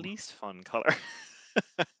 that's the Ooh. least fun color.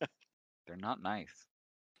 They're not nice,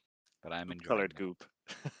 but I'm enjoying Colored them.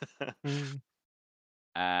 goop.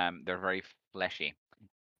 They're very fleshy.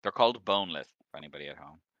 They're called boneless for anybody at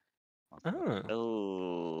home.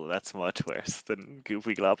 Oh, that's much worse than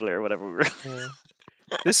Goopy Globler or whatever we were. Yeah.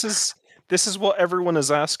 This is what everyone is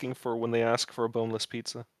asking for when they ask for a boneless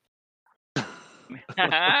pizza.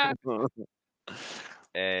 Excellent.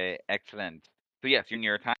 So yes, you're in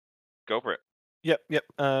your attack. Go for it. Yep.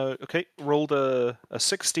 Okay. Rolled a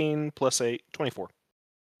 16 plus 8, 24.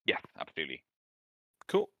 Yeah, absolutely.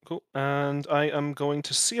 Cool. And I am going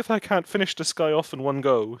to see if I can't finish this guy off in one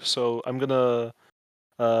go. So I'm gonna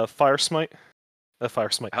fire smite.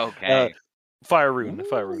 Okay. Fire rune.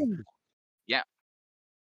 Yeah.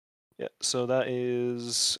 Yeah. So that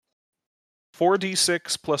is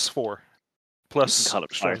 4d6 plus 4 plus Call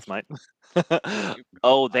it fire strength. smite.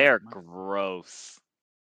 Oh, they're gross.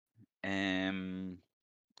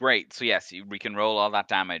 Great. So yes, we can roll all that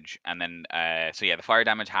damage, and then so yeah, the fire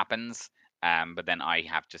damage happens. But then I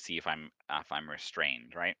have to see if I'm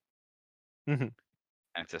restrained, right? Mm-hmm. And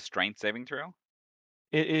it's a strength saving throw.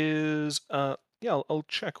 It is. Yeah, I'll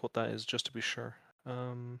check what that is just to be sure.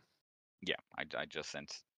 Yeah, I just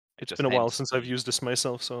sent. It's been a while since I've used this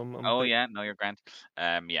myself, so I'm Oh yeah, no, you're grand.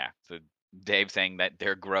 Yeah. So Dave saying that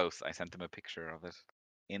they're gross. I sent them a picture of it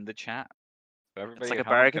in the chat. So It's like everybody a at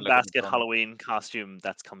home bargain can look at the basket promo. Halloween costume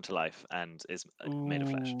that's come to life and is made of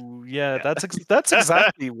flesh. Ooh, yeah, Yeah. that's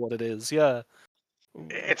exactly what it is. Yeah. Ooh.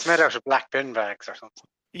 It's made out of black bin bags or something.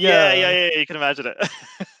 Yeah, you can imagine it.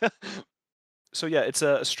 So yeah, it's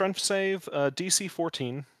a strength save, DC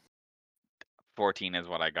 14. 14 is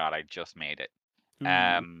what I got. I just made it.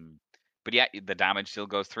 Ooh. But yeah, the damage still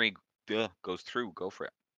goes through. Go for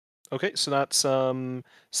it. Okay, so that's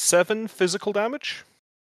 7 physical damage.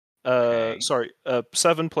 Okay. Sorry,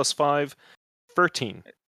 7 plus 5, 13.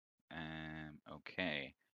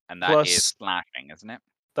 Okay. And that Plus- is slashing, isn't it?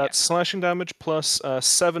 That's slashing damage plus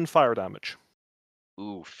 7 fire damage.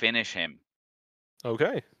 Ooh, finish him.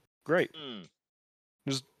 Okay, great.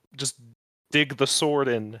 Just dig the sword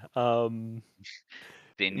in.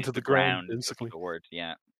 Into the ground, basically. Sword,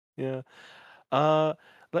 yeah. Yeah.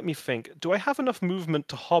 Let me think. Do I have enough movement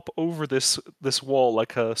to hop over this wall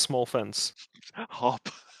like a small fence? Hop.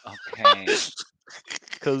 Okay.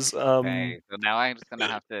 Because Okay. So now I'm just gonna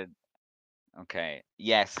have to Okay.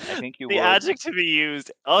 Yes, I think you The would. adjective he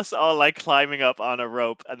used, us all like climbing up on a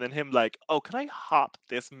rope, and then him like, oh, can I hop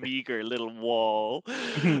this meager little wall?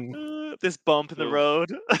 This bump in the So,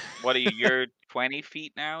 road. what are you? You're 20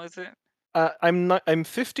 feet now, is it? I'm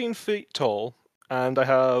 15 feet tall, and I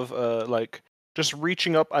have like just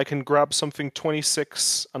reaching up. I can grab something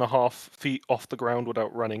 26.5 feet off the ground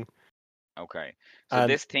without running. Okay. So And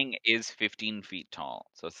this thing is 15 feet tall,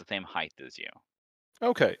 so it's the same height as you.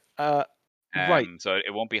 okay, right. So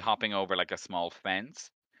it won't be hopping over like a small fence,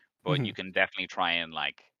 but you can definitely try and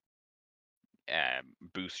like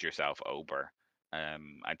boost yourself over.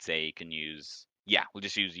 I'd say you can use. Yeah, we'll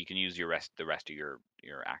just use. You can use the rest of your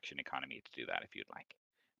action economy to do that if you'd like.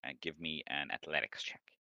 And give me an athletics check.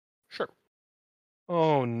 Sure.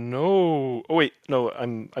 Oh no! Oh wait, no.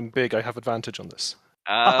 I'm big. I have advantage on this.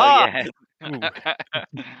 Oh Aha! yeah.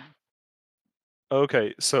 Ooh.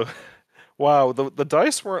 Okay, so wow, the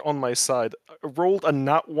dice weren't on my side. I rolled a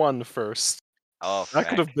nat 1 first. That could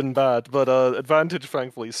Okay. have been bad, but advantage,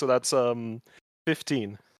 thankfully. So that's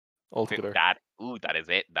 15 altogether. That is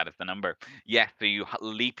it. That is the number. Yeah, so you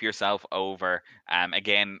leap yourself over.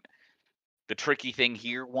 Again, the tricky thing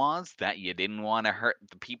here was that you didn't want to hurt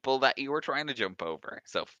the people that you were trying to jump over.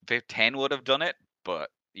 So 10 would have done it, but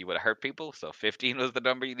you would have hurt people. So 15 was the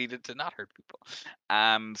number you needed to not hurt people.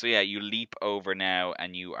 So yeah, you leap over now,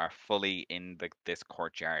 and you are fully in this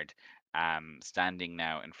courtyard. Standing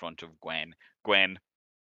now in front of Gwen. Gwen,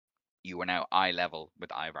 you are now eye level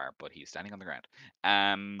with Ivar, but he's standing on the ground.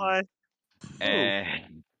 Hi.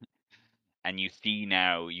 And you see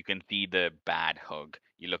now, you can see the bad hug.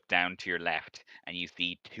 You look down to your left, and you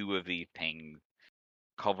see two of these things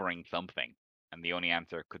covering something. And the only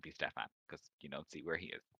answer could be Stefan, because you don't see where he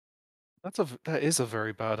is. That is a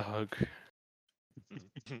very bad hug.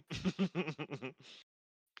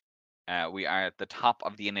 We are at the top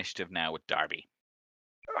of the initiative now with Darby.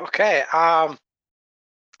 Okay.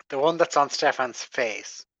 The one that's on Stefan's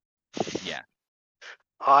face. Yeah.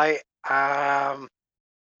 I'm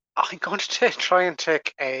going to try and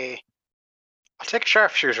take I'll take a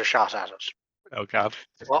sharpshooter shot at it. Oh god.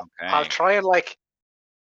 Well, Okay. I'll try and like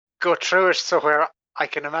go through it so where I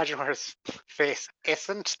can imagine where his face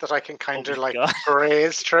isn't, that I can kind Oh of my like God.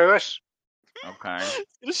 graze through it. Okay.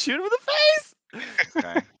 Gonna shoot him in the face.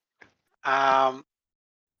 Okay.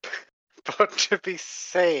 But to be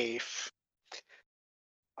safe,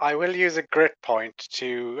 I will use a grit point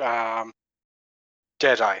to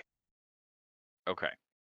Deadeye. Okay.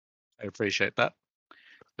 I appreciate that.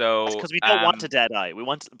 So Because we don't want a dead eye. We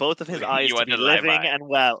want both of his You eyes to want be a live living eye. and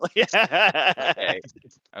well. Yeah. Okay.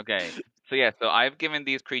 Okay. So yeah, so I've given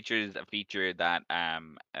these creatures a feature that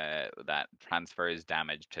that transfers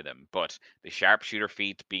damage to them, but the sharpshooter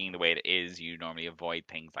feat being the way it is, you normally avoid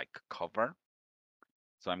things like cover.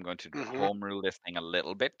 So I'm going to home rule this thing a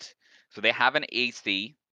little bit. So they have an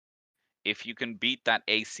AC. If you can beat that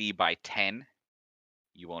AC by 10,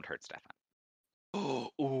 you won't hurt Stefan.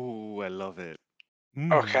 Ooh, I love it.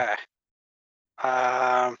 Okay.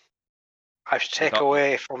 I should take Without-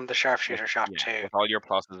 away from the sharpshooter shot Yeah, too. with all your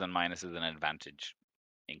pluses and minuses and advantage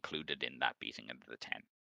included in that beating of the 10.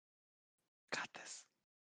 Got this.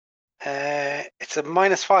 It's a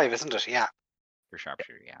 -5, isn't it? Yeah. For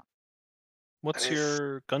sharpshooter, yeah. What's That is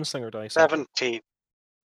your gunslinger dice? 17.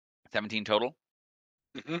 17 total?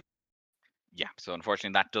 Mm-hmm. Yeah, so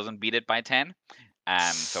unfortunately that doesn't beat it by 10.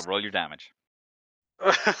 So roll your damage.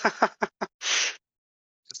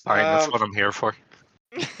 Fine, that's what I'm here for.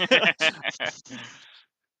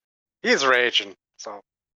 He's raging, so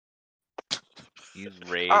He's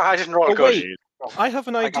raging. I didn't roll Oh, good. wait. I have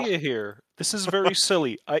an idea here. This is very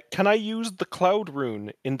silly. Can I use the cloud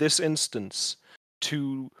rune in this instance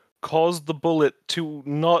to cause the bullet to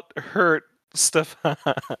not hurt Stefan?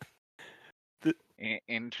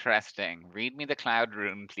 Interesting. Read me the cloud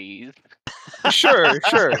rune, please. Sure.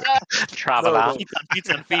 Travel No, out. no. Feats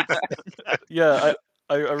on feats. Yeah,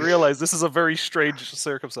 I realize this is a very strange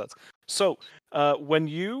circumstance. So, when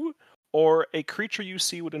you or a creature you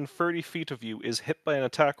see within 30 feet of you is hit by an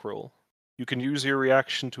attack roll, you can use your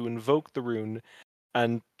reaction to invoke the rune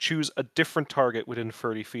and choose a different target within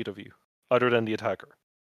 30 feet of you, other than the attacker.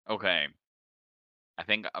 Okay. I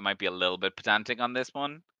think I might be a little bit pedantic on this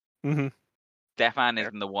one. Mm-hmm. Stefan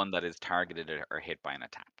isn't the one that is targeted or hit by an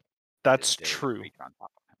attack. That's There's a true. creature on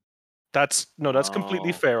top of him. That's completely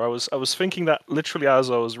Oh. fair. I was thinking that literally as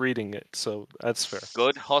I was reading it, so that's fair.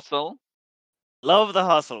 Good hustle. Love the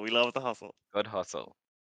hustle. We love the hustle. Good hustle.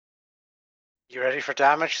 You ready for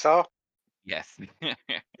damage, so? Yes.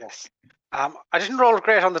 Yes. I didn't roll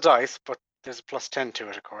great on the dice, but there's a +10 to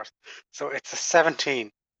it, of course. So it's a 17.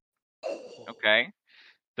 Okay.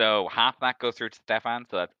 So half that goes through to Stefan,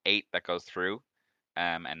 so that's 8 that goes through,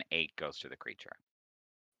 and 8 goes to the creature.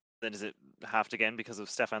 Then is it halved again because of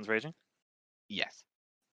Stefan's raging? Yes.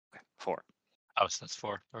 Okay, 4. Oh, so that's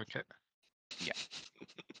 4. Okay. Yeah.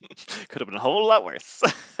 Could have been a whole lot worse.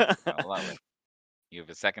 I love it. You have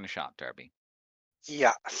a second shot, Darby.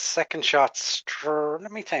 Yeah, second shot.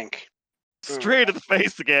 Let me think. Straight to the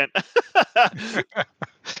face again.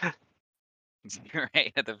 You're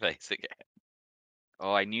right at the face again.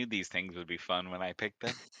 Oh, I knew these things would be fun when I picked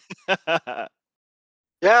them.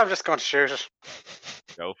 Yeah, I'm just going to shoot it.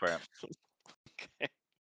 Go for it.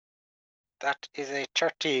 That is a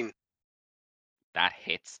 13. That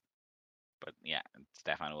hits. But yeah,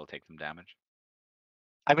 Stefan will take some damage.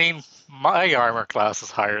 I mean, my armor class is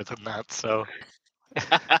higher than that, so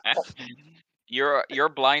You're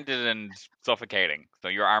blinded and suffocating, so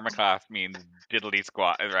your armor class means diddly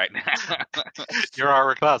squat right now. your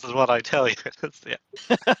armor class is what I tell you. Yeah.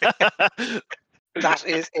 That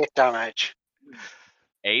is 8 damage.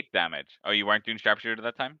 8 damage. Oh, you weren't doing sharpshooter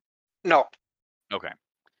that time? No. Okay.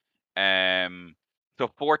 So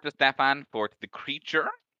 4 to Stefan, 4 to the creature.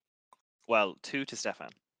 Well, 2 to Stefan.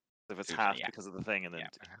 If it's 2 to- half yeah. because of the thing, and then Yeah.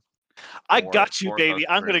 I Four- got you, 4 baby. goes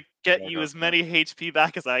I'm through. gonna get 4 you goes as through. many HP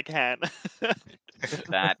back as I can.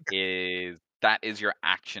 That is your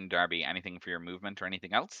action, Darby. Anything for your movement or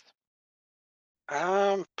anything else?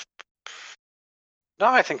 No,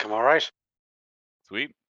 I think I'm all right.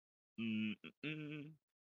 Sweet. Mm-mm-mm.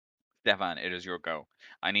 Stefan, it is your go.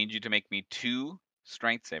 I need you to make me 2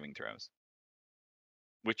 strength saving throws,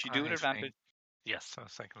 which you do with I advantage. think- Yes, I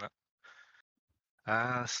was thinking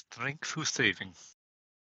that. Strength saving.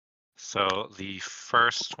 So the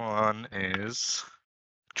first one is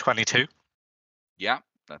 22, Yeah,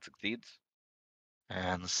 that succeeds.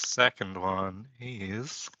 and the second one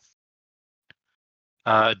is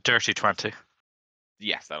dirty 20.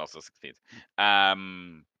 Yes, that also succeeds.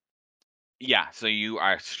 Yeah, so you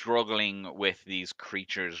are struggling with these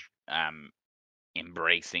creatures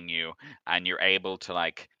embracing you, and you're able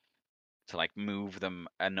to move them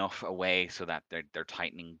enough away so that their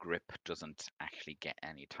tightening grip doesn't actually get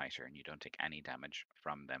any tighter, and you don't take any damage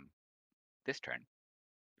from them this turn.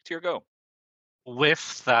 It's your go.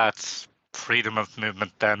 With that freedom of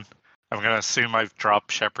movement, then I'm going to assume I've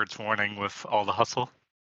dropped Shepherd's Warning with all the hustle.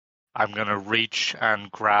 I'm going to reach and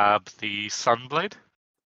grab the Sunblade,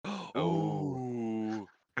 Ooh.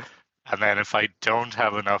 and then if I don't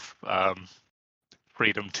have enough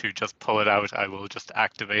freedom to just pull it out, I will just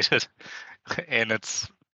activate it in its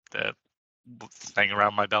thing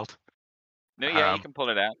around my belt. No, yeah, you Um, can pull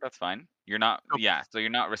it out. That's fine. You're not. Oh. Yeah, so you're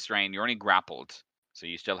not restrained. You're only grappled, so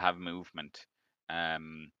you still have movement,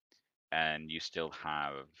 and you still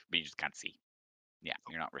have, but you just can't see. Yeah,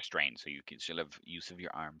 you're not restrained, so you can still have use of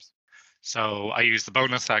your arms. So I use the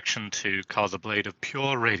bonus action to cause a blade of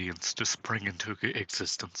pure radiance to spring into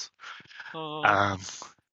existence. Um,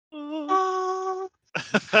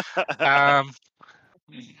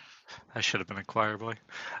 I should have been a choir boy.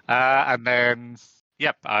 And then,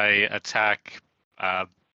 yep, I attack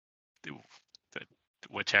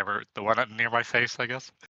whichever, the one near my face, I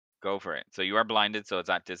guess. Go for it. So you are blinded, so it's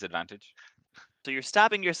at disadvantage. So you're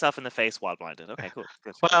stabbing yourself in the face while blinded. Okay, cool.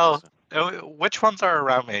 Good. Well, which ones are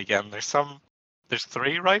around me again? There's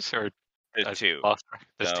 3, right? Or There's I've 2. lost track.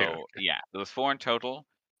 There's 2. So Okay. yeah, there was 4 in total.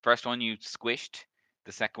 First one you squished.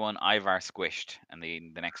 The second one Ivar squished, and the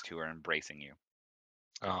next 2 are embracing you.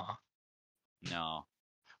 Oh. No.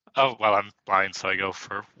 Oh, well, I'm blind, so I go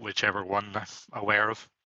for whichever one I'm aware of.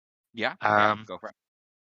 Yeah. Um, Go for it.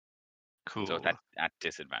 Cool. So it's at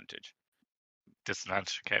disadvantage.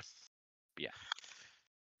 Disadvantage, okay. Yeah.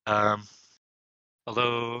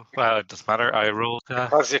 Although, well, it doesn't matter. I rolled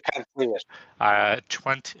Because you can't see it.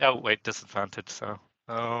 20. Oh, wait, disadvantage. So,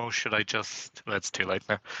 should I just? Well, it's too late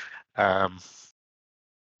now.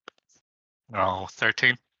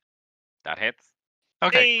 13. That hits.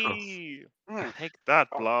 Okay, cool. Hey! Hmm. Take that,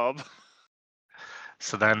 Blob.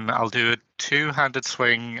 So then I'll do a 2-handed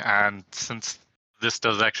swing, and since this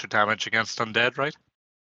does extra damage against undead, right?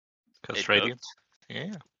 Because It does. radiant.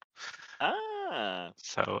 Yeah. Ah.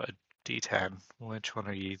 So a D10. Which one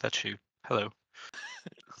are you? That's you. Hello.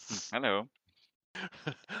 Hello.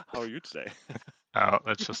 How are you today? Oh,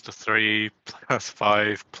 that's just a 3 plus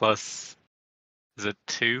 5 plus. Is it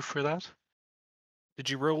 2 for that? Did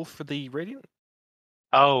you roll for the radiant?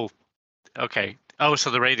 Oh, okay. Oh, so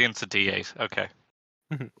the radiant's a D8. Okay.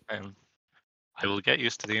 Mhm. I will get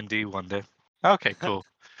used to D&D one day. Okay, cool.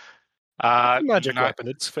 It's a magic 9, weapon.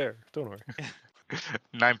 It's fair. Don't worry.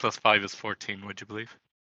 9 plus 5 is 14. Would you believe?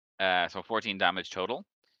 So 14 damage total.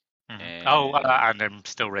 Oh, and I'm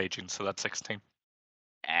still raging, so that's 16.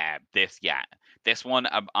 This one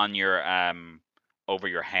on your over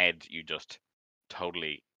your head, you just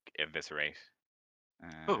totally eviscerate.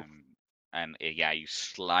 Oh. And you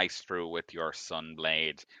slice through with your sun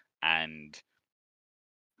blade, and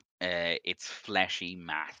its fleshy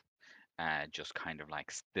mass just kind of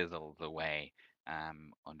like sizzles away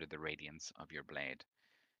under the radiance of your blade.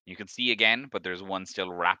 You can see again, but there's one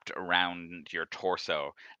still wrapped around your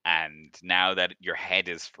torso, and now that your head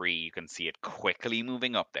is free, you can see it quickly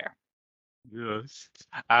moving up there. Yes.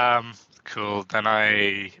 Cool. Then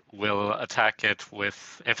I will attack it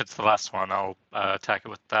with, if it's the last one, I'll attack it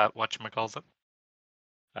with that, whatchamacallit?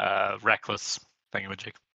 Reckless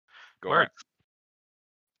thingamajig. Go for it. Words.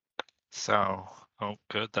 So, oh,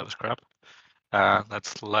 good, that was crap.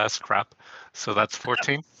 That's less crap. So that's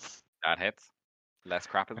 14. That hits. Less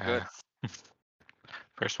crap is good.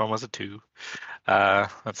 First one was a 2.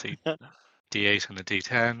 Let's see. D8 and a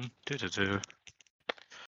D10.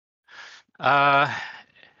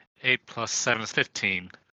 8 plus 7 is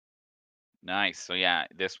 15. Nice. So yeah,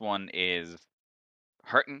 this one is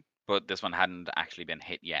hurting, but this one hadn't actually been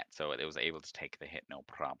hit yet, so it was able to take the hit no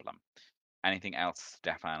problem. Anything else,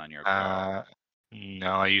 Stefan, on your go?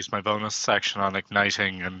 No, I used my bonus action on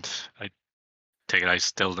igniting, and I take it I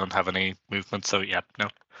still don't have any movement, so yeah, no.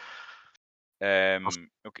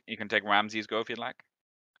 Okay, you can take Ramsey's go if you'd like.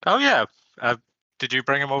 Oh yeah. Did you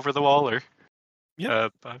bring him over the wall, or? Yeah.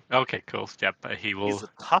 Okay, cool. Yep, he will. He's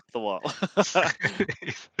atop the wall.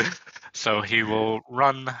 So he will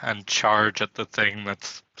run and charge at the thing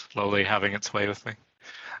that's slowly having its way with me.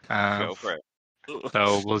 Go for it.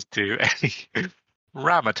 So we'll do a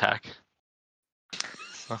ram attack.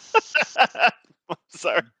 So,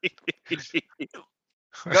 Sorry.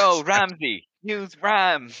 Go, Ramsey! Use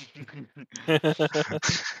Ram! boop,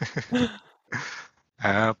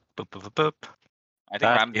 boop, boop, boop. I think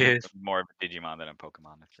That Ramsey is- is more of a Digimon than a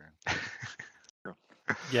Pokemon. That's true.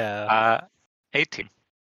 Yeah. 18.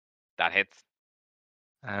 That hits.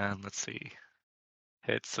 And let's see.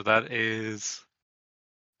 Hit. So that is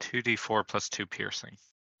 2d4 plus 2 piercing.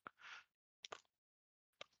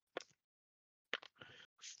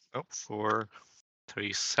 Oh, 4,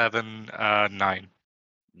 3, 7, 9.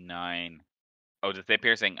 9. Oh, did it say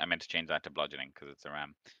piercing? I meant to change that to bludgeoning because it's a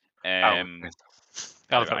Ram. That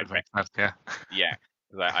would make sense, yeah. Yeah,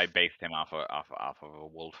 because I based him off of a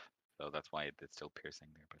wolf, so that's why it's still piercing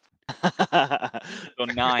there. But so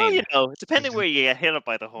 9. Well, you know, depending where you get hit up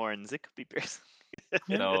by the horns, it could be piercing.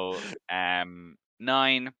 So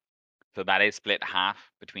 9. So that is split half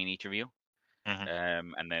between each of you.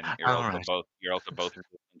 Mhm. And then you're also both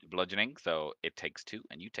resistant to bludgeoning, so it takes 2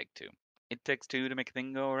 and you take 2. It takes 2 to make a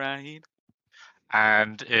thing go right.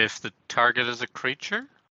 And if the target is a creature,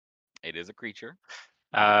 It is a creature.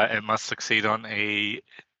 it must succeed on a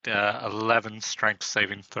 11 strength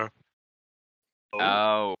saving throw.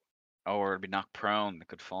 Or it'd be knocked prone. It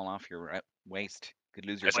could fall off your waist. Could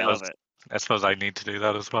lose your I love it. I suppose I need to do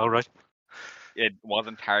that as well, right? It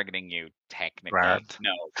wasn't targeting you technically. Grand.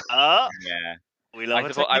 No. Oh, Yeah. we love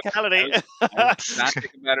a suppose I technicality. was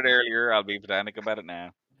pedantic about it earlier. I'll be pedantic about it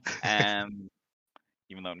now.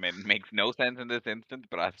 Even though it makes no sense in this instance,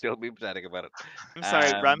 but I'll still be pedantic about it. I'm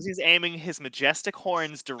sorry, Ramsey's aiming his majestic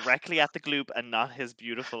horns directly at the gloop and not his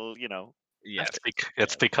beautiful, Yes.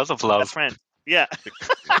 It's because of love. best friend. Yeah.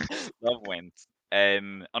 Love wins.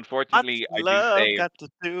 Unfortunately, What's I love do save. got to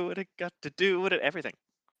do with it. Got to do with it. Everything.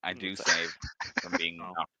 I do save from being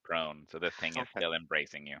Oh. knocked prone, so this thing is Okay. still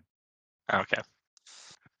embracing you. Okay.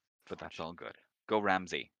 But that's all good. Go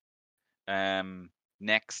Ramsey.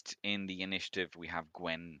 Next in the initiative we have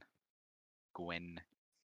Gwen.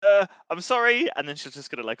 I'm sorry, and then she's just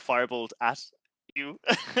gonna firebolt at you.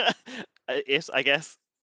 I guess.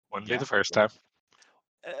 Wouldn't Yeah. be the first time.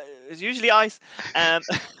 It's usually ice. And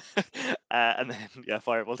then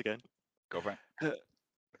firebolt again. Go for it.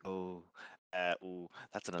 Oh,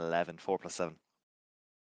 that's an 11. 4 plus 7.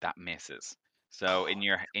 That misses. So in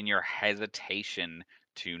your hesitation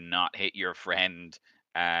to not hit your friend,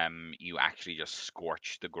 you actually just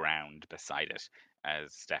scorch the ground beside it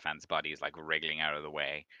as Stefan's body is like wriggling out of the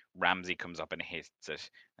way. Ramsey comes up and hits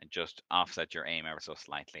it and just offsets your aim ever so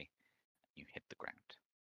slightly. You hit the ground.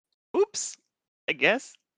 Oops. I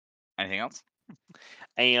guess. Anything else?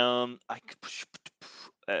 I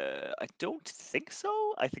don't think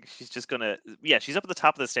so. I think she's just gonna. Yeah, she's up at the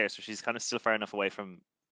top of the stairs, so she's kind of still far enough away from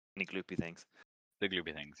any gloopy things. The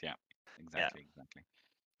gloopy things, yeah. Exactly.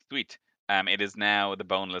 Sweet. It is now the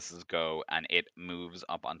boneless's go, and it moves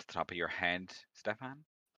up onto the top of your head, Stefan,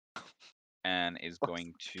 and is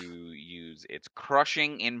going to use its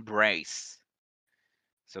crushing embrace.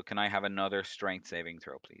 So can I have another strength saving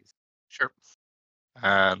throw, please? Sure.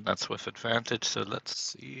 And that's with advantage, so let's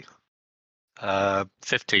see.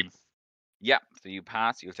 15. Yeah, so you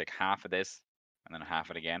pass, you'll take half of this, and then half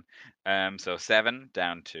it again. So 7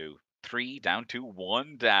 down to 3, down to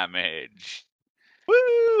 1 damage. Woo!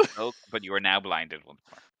 Oh, but you are now blinded once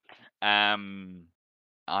more.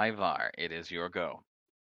 Ivar, it is your go.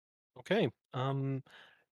 Okay. All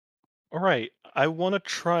right. I want to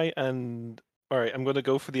try and. All right. I'm going to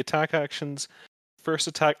go for the attack actions. First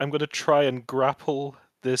attack. I'm going to try and grapple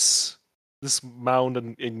this mound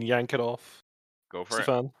and yank it off, Go for it.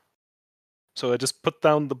 Stefan. So I just put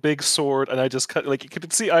down the big sword and I just cut. Like you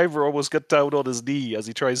could see, Ivor almost get down on his knee as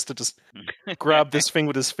he tries to just grab this thing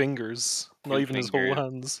with his fingers, not Two even his whole fingers.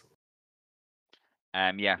 hands.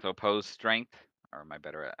 Yeah, so opposed strength, or am I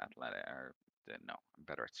better at athletic? Or no, I'm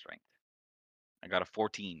better at strength. I got a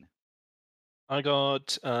 14. I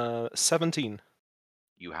got 17.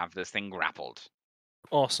 You have this thing grappled.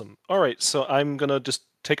 Awesome. All right, so I'm gonna just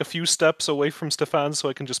take a few steps away from Stefan so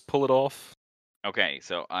I can just pull it off. Okay,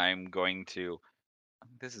 so I'm going to.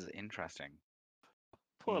 This is interesting.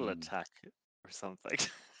 Pull Hmm. attack or something.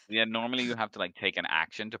 Yeah, normally you have to like take an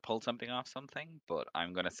action to pull something off something, but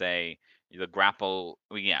I'm gonna say the grapple.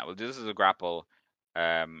 Well, yeah, we'll do this as a grapple,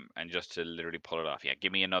 and just to literally pull it off. Yeah,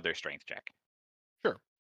 give me another strength check. Sure.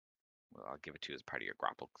 Well, I'll give it to you as part of your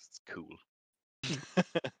grapple because it's cool.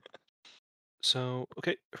 So,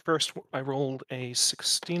 okay, first I rolled a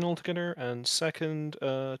 16 altogether, and second,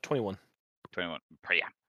 21. 21. Yeah,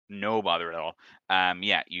 no bother at all.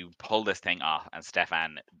 Yeah, you pull this thing off, and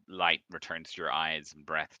Stefan, light returns to your eyes and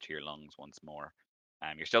breath to your lungs once more.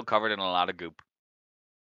 You're still covered in a lot of goop,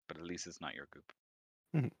 but at least it's not your goop.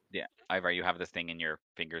 Mhm. Yeah, Ivar, you have this thing in your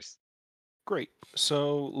fingers. Great.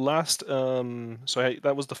 So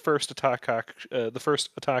that was the first attack the first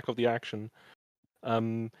attack of the action.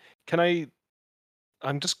 Can I?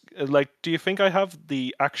 I'm just like, do you think I have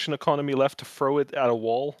the action economy left to throw it at a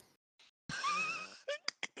wall?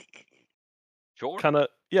 Sure. Kind of,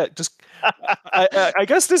 yeah. Just, I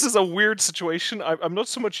guess this is a weird situation. I'm not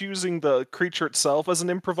so much using the creature itself as an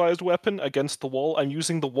improvised weapon against the wall. I'm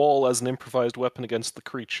using the wall as an improvised weapon against the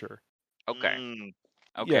creature. Okay. Mm.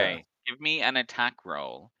 Okay. Give me an attack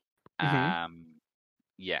roll. Mhm.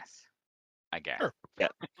 Yes, I guess. Sure. Yeah.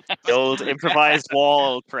 The old improvised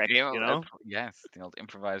wall trick, Yeah, you know? yes, the old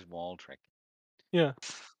improvised wall trick. Yeah.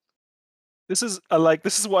 This is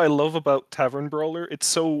this is what I love about Tavern Brawler. It's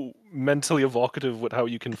so mentally evocative with how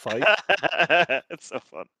you can fight. It's so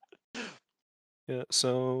fun. Yeah,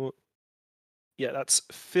 so yeah, that's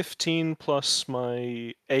 15 plus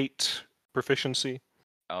my 8 proficiency.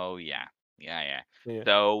 Oh yeah, yeah. Yeah.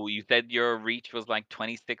 So you said your reach was like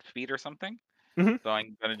 26 feet or something. Mhm. So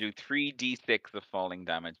I'm gonna do 3d6 of falling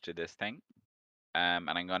damage to this thing, and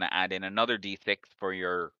I'm gonna add in another d6 for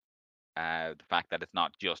your the fact that it's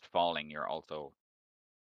not just falling, you're also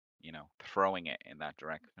throwing it in that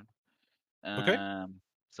direction. Okay.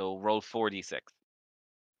 So roll 4d6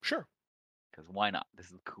 Sure. because why not?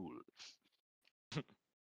 This is cool.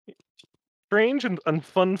 Strange and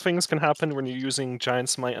fun things can happen when you're using Giant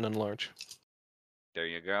Smite and Enlarge. There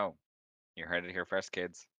you go. You heard it here first,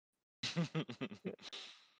 kids.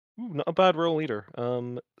 Ooh, not a bad roll either.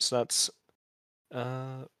 So that's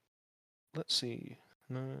let's see,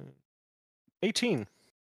 18.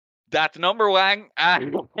 That's number one. Or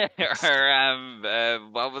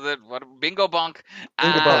what was it? What bingo bonk?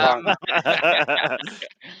 Bingo bonk.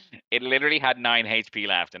 It literally had 9 HP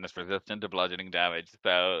left and it's resistant to bludgeoning damage.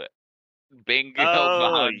 So bingo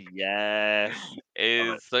Oh, bonk yes.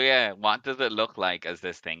 is so yeah. What does it look like as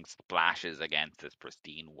this thing splashes against this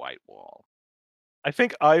pristine white wall? I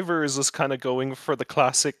think Ivor is just kind of going for the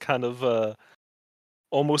classic kind of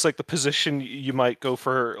almost like the position you might go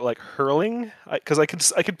for like hurling, because I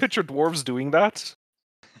could picture dwarves doing that,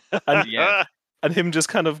 and Yeah. and him just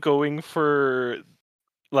kind of going for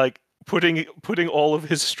like putting all of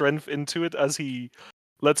his strength into it as he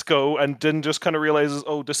lets go, and then just kind of realizes,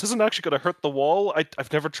 oh, this isn't actually going to hurt the wall.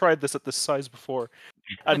 I've never tried this at this size before,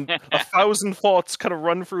 and 1,000 thoughts kind of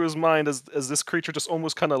run through his mind as this creature just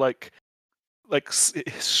almost kind of like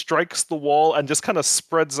strikes the wall and just kind of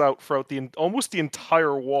spreads out throughout almost the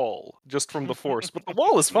entire wall just from the force. But the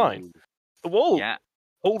wall is fine. Ooh. The wall Yeah.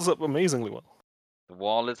 holds up amazingly well. The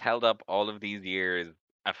wall has held up all of these years.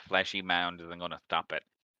 A fleshy mound isn't going to stop it.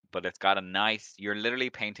 But it's got a nice. You're literally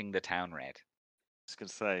painting the town red. I was gonna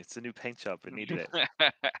say it's a new paint job. It needed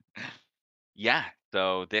it. Yeah.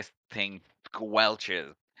 So this thing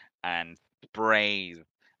squelches and sprays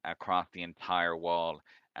across the entire wall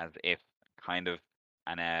as if kind of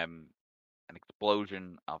an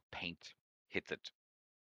explosion of paint hits it.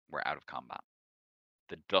 We're out of combat.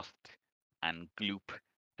 The dust and gloop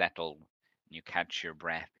settle. And you catch your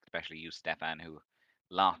breath, especially you, Stefan, who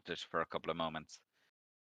lost it for a couple of moments.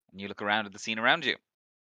 And you look around at the scene around you.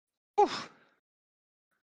 Oof.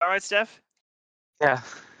 All right, Steph. Yeah,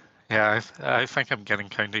 yeah. I think I'm getting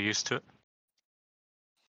kind of used to it.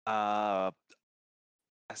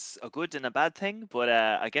 That's a good and a bad thing, but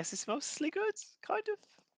I guess it's mostly good, kind of.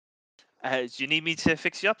 Do you need me to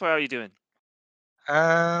fix you up, or how are you doing?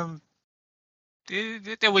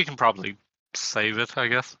 We can probably save it, I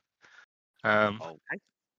guess. Okay.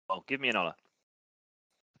 Oh, give me an holla.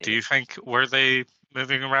 Do you think were they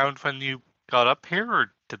moving around when you got up here,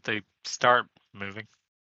 or did they start moving?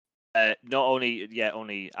 Not only, yeah,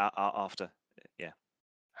 only after. Yeah.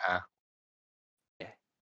 Ah,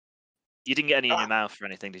 You didn't get any in your Ah. mouth or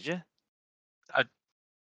anything, did you? I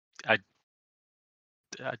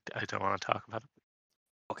don't want to talk about it.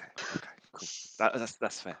 Okay. Okay. Cool.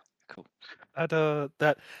 That's fair. Cool.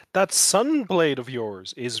 That sunblade of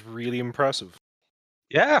yours is really impressive.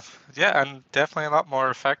 Yeah, and definitely a lot more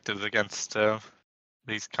effective against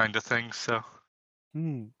these kind of things. So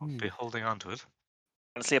I'll be holding on to it.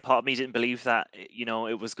 Honestly, a part of me didn't believe that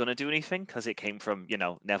it was gonna do anything because it came from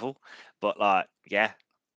Neville, but like, yeah,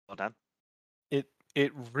 well done.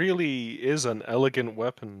 It really is an elegant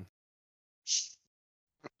weapon.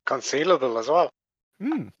 Concealable as well.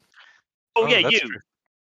 Hmm. Oh yeah, that's you. true.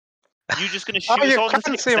 You just gonna Oh, shoot us you all in the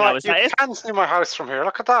can face see now? my Is that it? can see my house from here.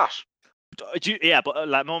 Look at that. Yeah, but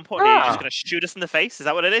like more importantly, are you just Ah. gonna shoot us in the face? Is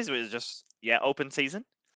that what it is? Or is it just open season?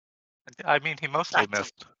 I mean, he mostly That's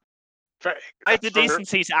missed. I had the That's very,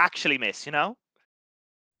 decency to actually miss.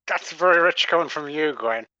 that's very rich coming from you,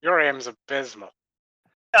 Gwen. Your aim's abysmal.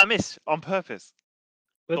 I missed on purpose.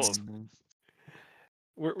 Let's. Mm.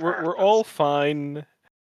 We're all fine.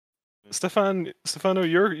 Stefano,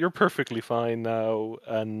 you're perfectly fine now,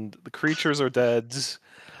 and the creatures are dead.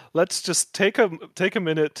 Let's just take a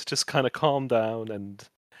minute to just kind of calm down, and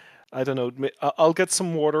I don't know. I'll get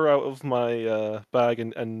some water out of my bag,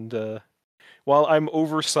 and while I'm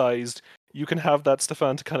oversized, you can have that,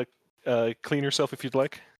 Stefan, to kind of clean yourself if you'd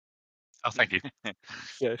like. Oh, thank you.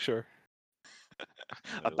 Yeah, sure. A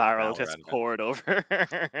Little barrel shower just out of it. poured over.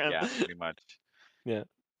 Yeah, pretty much. Yeah.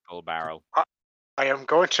 Full barrel. I am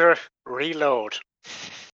going to reload.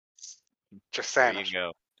 Just There saying you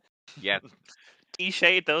go. Yes.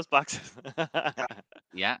 T-shade those boxes.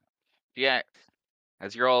 Yeah. Yeah.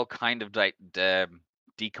 As you're all kind of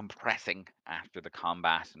decompressing after the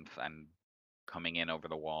combat and coming in over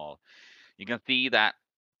the wall, you can see that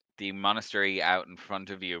the monastery out in front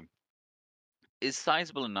of you is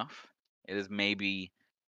sizable enough. It is maybe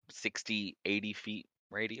 60, 80 feet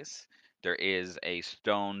radius. There is a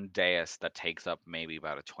stone dais that takes up maybe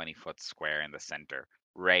about a 20-foot square in the center,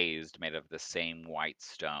 raised, made of the same white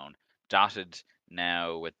stone, dotted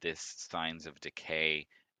now with this signs of decay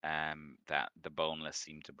that the boneless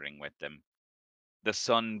seem to bring with them. The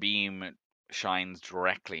sunbeam shines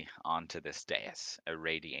directly onto this dais,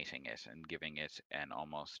 irradiating it and giving it an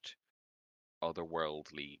almost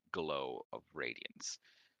otherworldly glow of radiance.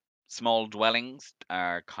 Small dwellings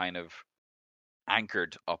are kind of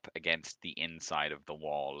anchored up against the inside of the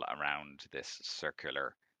wall around this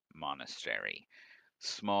circular monastery.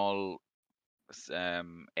 Small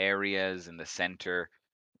areas in the center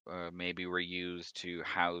maybe were used to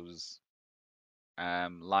house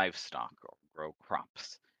livestock or grow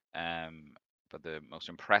crops. But the most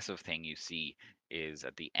impressive thing you see is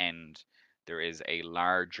at the end, there is a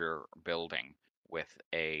larger building with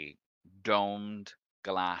a domed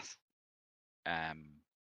glass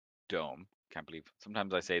dome. Can't believe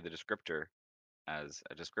sometimes I say the descriptor as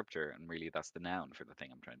a descriptor, and really that's the noun for the thing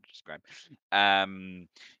I'm trying to describe.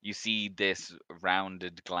 You see this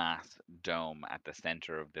rounded glass dome at the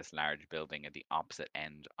center of this large building at the opposite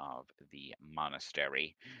end of the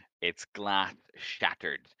monastery. It's glass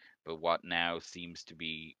shattered, but what now seems to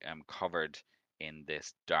be covered in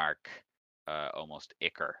this dark, almost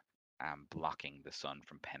ichor, blocking the sun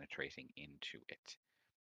from penetrating into it.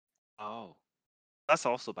 Oh, that's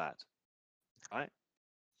also bad, right?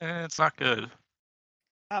 It's not good.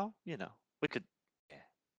 Oh, we could. Yeah.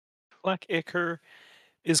 Black Ichor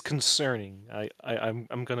is concerning.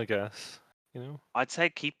 I'm gonna guess. I'd say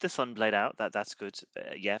keep the sunblade out. That's good.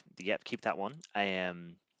 Yeah, keep that one.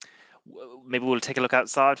 Maybe we'll take a look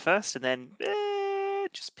outside first, and then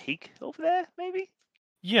just peek over there, maybe.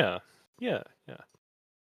 Yeah.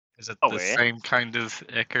 Is it Oh, the yeah. same kind of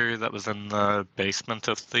ichor that was in the basement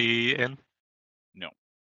of the inn? No.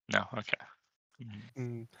 No. Okay.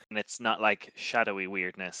 And it's not like shadowy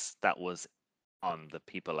weirdness that was on the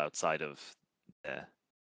people outside of the.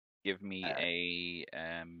 Give me a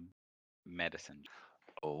medicine.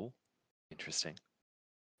 Oh. Interesting.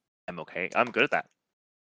 I'm okay. I'm good at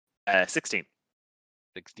that. 16.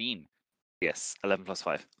 16. Yes, 11 plus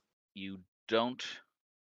 5. You don't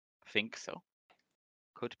think so.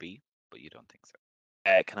 Could be, but you don't think so.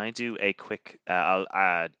 Can I do a quick?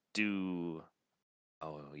 I'll do.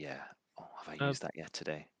 Oh yeah. Oh, have I used that yet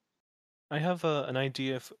today? I have an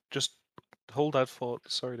idea. Just hold that thought.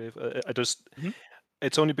 Sorry, Dave. I just. Mhm.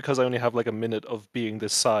 It's only because I only have like a minute of being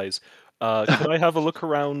this size. Could I have a look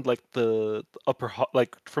around, like the upper,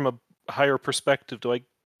 like from a higher perspective? Do I?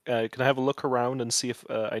 Can I have a look around and see if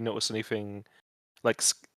I notice anything, like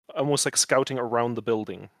almost like scouting around the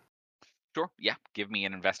building? Sure. Yeah. Give me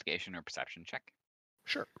an investigation or perception check.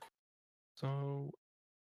 Sure. So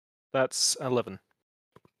that's 11.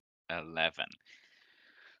 11.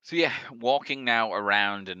 So yeah, walking now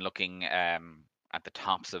around and looking at the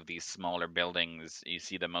tops of these smaller buildings, you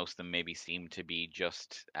see that most of them maybe seem to be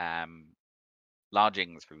just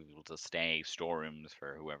lodgings for people to stay, storerooms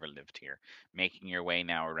for whoever lived here. Making your way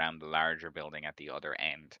now around the larger building at the other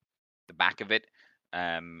end. The back of it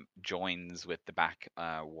joins with the back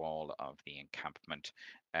wall of the encampment.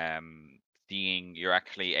 Seeing you're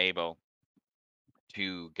actually able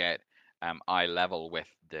to get eye level with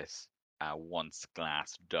this once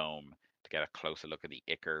glass dome to get a closer look at the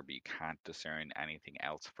ichor, but you can't discern anything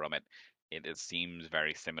else from it. It seems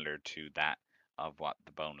very similar to that of what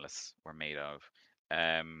the boneless were made of.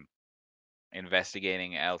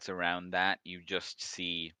 Investigating else around that, you just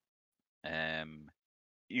see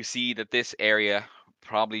that this area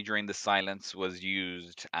probably during the silence was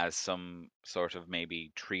used as some sort of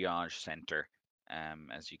maybe triage center,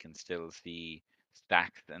 as you can still see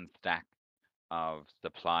stacks and stacks of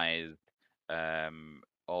supplies,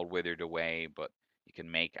 all withered away, but you can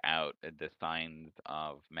make out the signs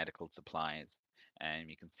of medical supplies. And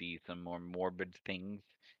you can see some more morbid things.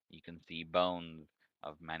 You can see bones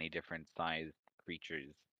of many different sized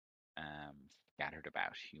creatures scattered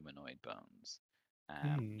about, humanoid bones.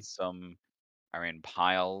 Some are in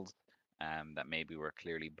piles that maybe were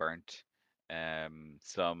clearly burnt.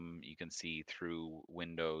 Some you can see through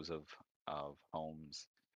windows of homes.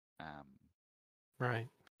 Um, Right.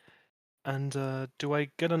 And do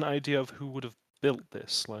I get an idea of who would have built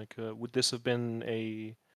this? Like, would this have been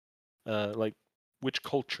a like which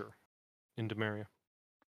culture in Demeria?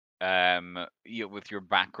 with your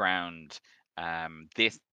background,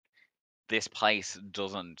 this place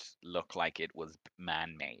doesn't look like it was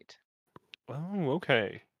man-made Oh,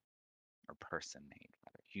 okay. or person-made,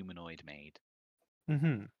 rather humanoid-made.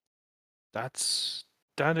 Mm-hmm.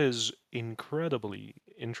 That is incredibly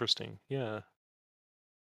interesting. Yeah.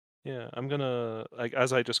 Yeah. I'm gonna like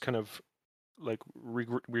as I just kind of like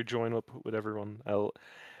rejoin up with everyone.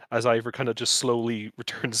 As Ivor kind of just slowly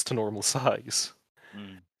returns to normal size,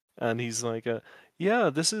 Mm. and he's like, "Yeah,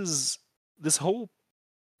 this whole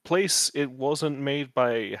place. It wasn't made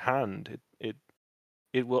by hand.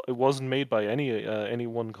 It wasn't made by any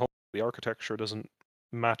one company. The architecture doesn't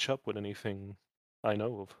match up with anything I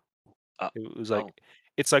know of. Uh, It was oh, like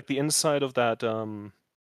it's like the inside of that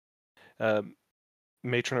uh,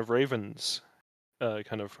 Matron of Ravens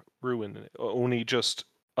kind of ruin, only just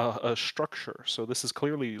a structure. So this is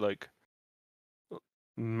clearly like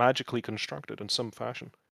magically constructed in some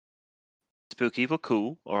fashion. spooky but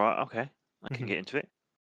cool. All right, okay, I can Mhm. get into it.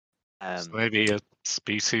 So maybe a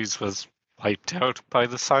species was wiped out by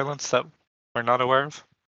the silence that we're not aware of.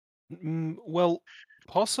 Well,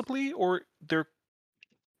 possibly, or there,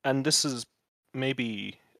 and this is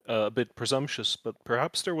maybe a bit presumptuous, but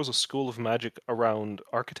perhaps there was a school of magic around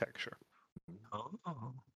architecture.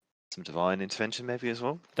 Oh. Some divine intervention, maybe as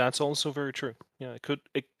well. That's also very true. Yeah,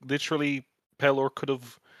 it literally Pelor could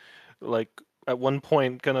have like at one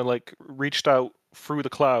point kind of like reached out through the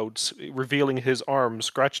clouds, revealing his arm,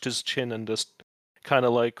 scratched his chin, and just kind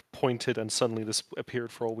of like pointed, and suddenly this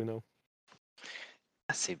appeared. For all we know.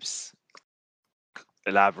 That seems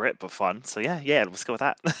elaborate but fun. So yeah, let's go with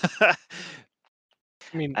that.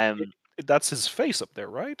 I mean, um, that's his face up there,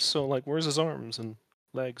 right? So like, where's his arms and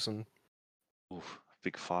legs and? oof,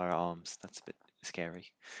 big firearms. That's a bit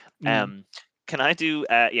scary. Mm. Can I do?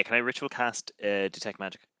 Can I ritual cast detect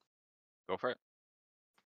magic? Go for it.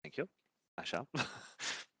 Thank you. I shall.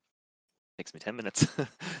 Takes me 10 minutes.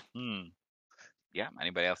 Hmm. Yeah.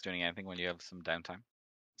 Anybody else doing anything when you have some downtime?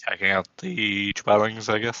 Checking out the dwellings,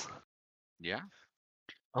 I guess. Yeah.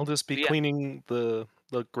 I'll just be So yeah, cleaning the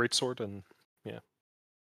greatsword and yeah.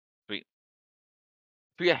 sweet.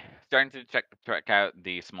 So yeah, starting to check out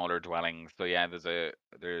the smaller dwellings. So yeah,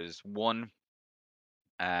 there's one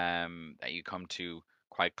that you come to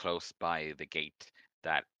quite close by the gate.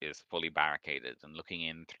 that is fully barricaded. And looking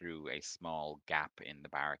in through a small gap in the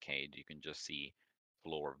barricade, you can just see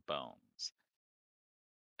floor of bones.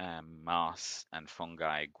 Moss and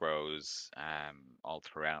fungi grows all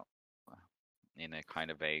throughout in a kind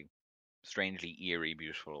of a strangely eerie,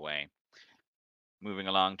 beautiful way. Moving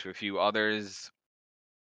along to a few others,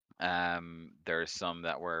 there are some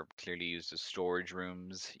that were clearly used as storage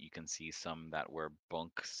rooms. You can see some that were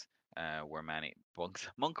bunks, were many bunks,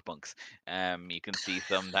 monk bunks. You can see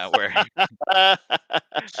some that were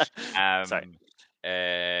Sorry. um,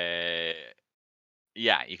 uh,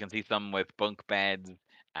 yeah, you can see some with bunk beds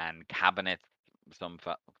and cabinets. Some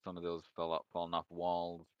of those fallen off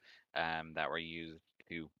walls that were used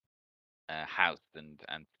to house and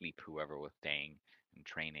sleep whoever was staying and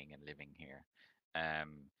training and living here.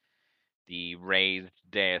 The raised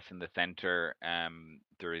dais in the center,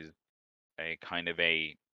 there is a kind of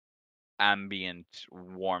a ambient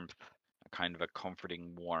warmth, a kind of a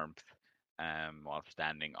comforting warmth while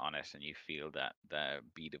standing on it, and you feel that the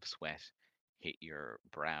bead of sweat hit your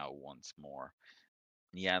brow once more.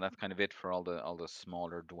 Yeah, that's kind of it for all the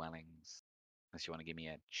smaller dwellings. Unless you want to give me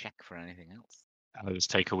a check for anything else. I'll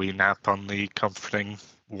just take a wee nap on the comforting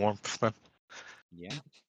warmth then. Yeah,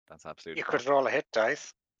 that's absolutely You could fine. roll a hit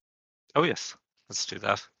dice Oh yes, let's do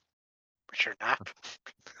that. with your nap.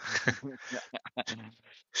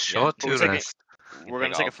 Short We'll to take it. rest. We're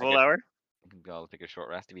going to take a full hour. You can go take a short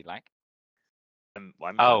rest if you'd like. I'm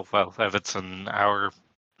Oh well, if it's an hour,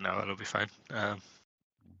 no, it'll be fine. I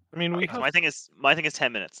mean, we because have my thing is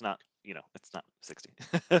 10 minutes, not it's not 60.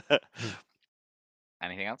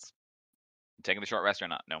 Anything else? Taking the short rest or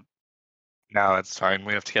not? No. No, it's fine.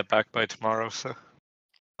 We have to get back by tomorrow, so.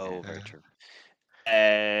 Oh, very Uh, true.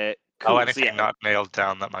 Oh, Cool. So anything yeah, not nailed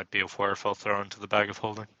down that might be a worth I'll throw into the bag of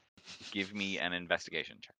holding. Give me an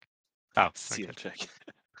investigation check. Oh, seal okay.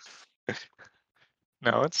 check.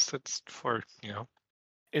 No, it's for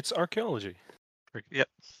it's archaeology. yep.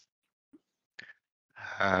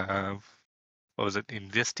 What was it?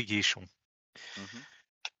 Investigation. hmm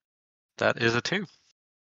That is a 2.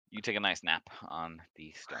 You take a nice nap on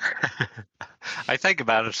the stone. I think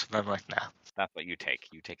about it and I'm like, nah. That's what you take.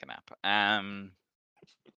 You take a nap.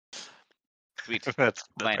 Sweet. That's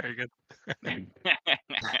Gwen. very good.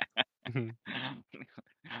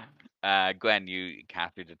 Gwen, you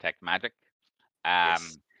cast your detect magic.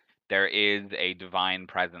 Yes. There is a divine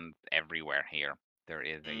presence everywhere here. There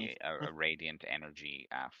is Mm. a radiant energy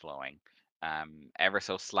flowing, ever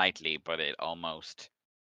so slightly, but it almost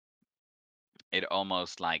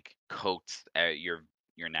like coats your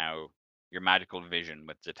magical vision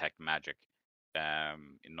with detect magic.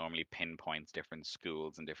 It normally pinpoints different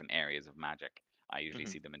schools and different areas of magic. I usually Mhm.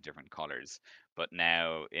 see them in different colors, but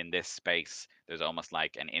now in this space, there's almost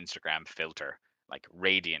like an Instagram filter, like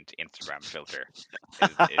radiant Instagram filter,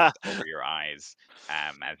 is over your eyes.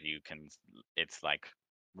 As you can, it's like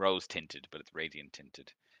rose tinted, but it's radiant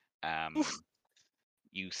tinted.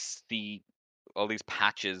 You see all these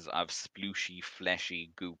patches of splooshy,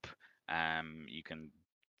 fleshy goop. You can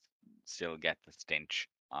still get the stench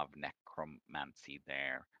of necromancy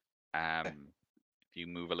there. If you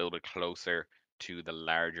move a little bit closer to the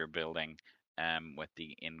larger building, with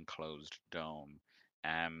the enclosed dome,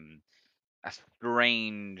 a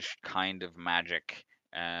strange kind of magic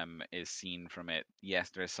is seen from it. Yes,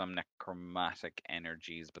 there's some necromantic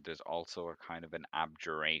energies, but there's also a kind of an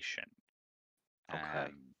abjuration.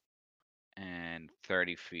 Okay. And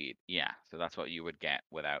 30 feet. Yeah, so that's what you would get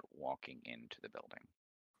without walking into the building.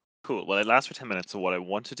 Cool. Well, it lasts for 10 minutes. So what I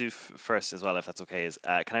want to do first as well, if that's okay, is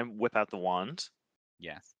can I whip out the wand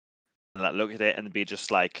Yes. and look at it and be just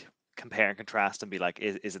like compare and contrast and be like,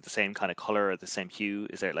 is it the same kind of color or the same hue?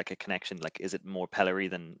 Is there like a connection? Like, is it more pellery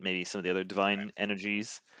than maybe some of the other divine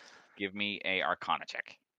energies? Give me a Arcana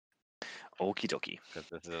check, Okie dokie. because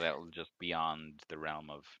this is a little just beyond the realm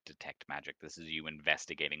of detect magic. This is you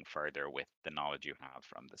investigating further with the knowledge you have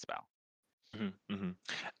from the spell.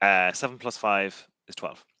 7 plus 5 is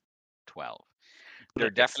 12. 12. Yes. They're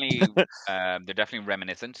definitely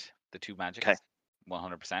reminiscent, the two magics. Okay.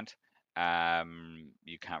 100%.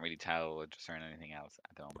 You can't really tell or discern anything else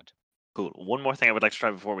at the moment. Cool. One more thing I would like to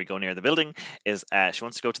try before we go near the building is she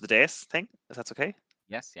wants to go to the dais thing, if that's okay.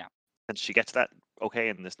 Yes, yeah. And she gets that okay,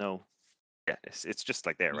 and there's no, yeah, it's just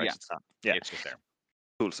like there, right? Yeah. It's not, yeah. It's just there.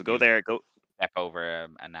 Cool. So go You there, go. Step over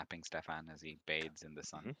a napping Stefan as he bathes in the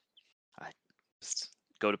sun. Mhm. I just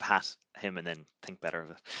go to pat him and then think better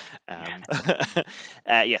of it.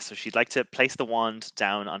 Yeah, so she'd like to place the wand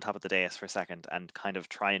down on top of the dais for a second and kind of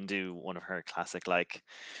try and do one of her classic, like,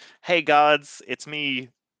 "Hey gods, it's me,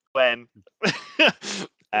 Gwen."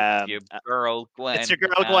 It's your girl Gwen. It's your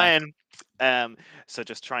girl Gwen. So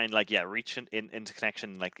just try and reach into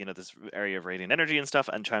connection, this area of radiant energy and stuff,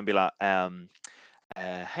 and try and be like,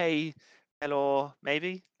 hey, hello,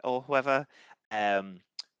 maybe, or whoever, any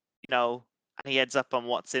heads up on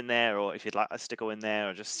what's in there, or if you'd like us to go in there,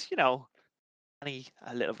 or just a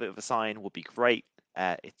little bit of a sign would be great.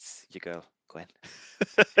 It's your girl Gwen.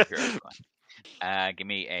 Your girl Gwen. Give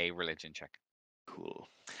me a religion check. Cool.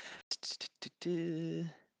 It's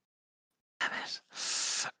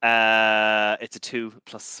a 2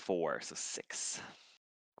 plus 4, so 6.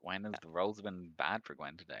 The rolls have been bad for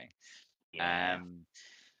Gwen today. Yeah.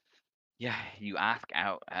 You ask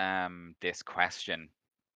out this question,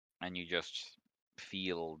 and you just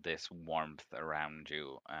feel this warmth around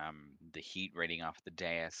you. The heat radiating off the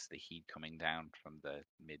dais, the heat coming down from the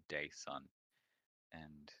midday sun,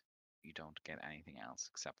 and you don't get anything else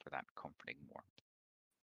except for that comforting warmth.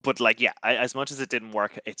 But as much as it didn't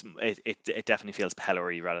work, it definitely feels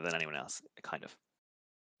Pellery rather than anyone else, kind of.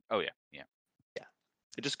 Oh yeah.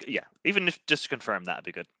 It just even if just to confirm that'd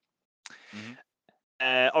be good.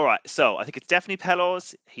 Mm-hmm. All right, so I think it's definitely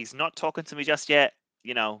Pelos. He's not talking to me just yet.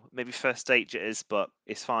 Maybe first stage it is, but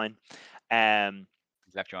it's fine.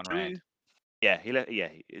 He's left you on red. Yeah,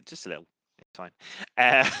 just a little. It's fine.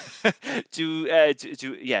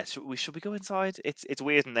 Should we go inside? It's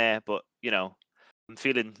weird in there, but I'm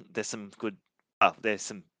feeling there's some good. Oh, there's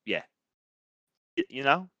some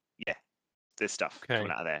there's stuff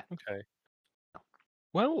coming out of there. Okay.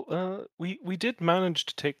 Well, we did manage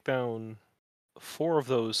to take down 4 of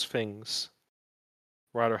those things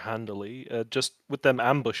rather handily, just with them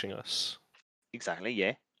ambushing us. Exactly.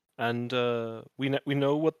 Yeah. And we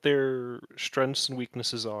know what their strengths and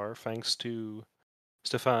weaknesses are, thanks to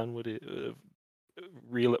Stefan with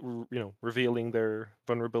revealing their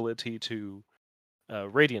vulnerability to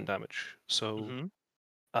radiant damage. So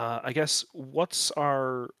I guess what's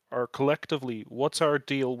our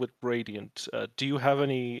deal with radiant? Do you have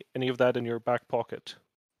any of that in your back pocket?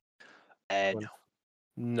 No.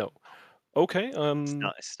 No. Okay.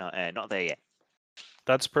 It's not there yet.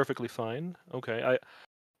 That's perfectly fine. Okay.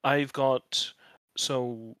 I've got,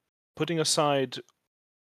 so putting aside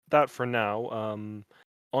that for now,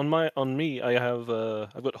 on me I have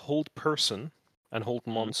I've got hold person and hold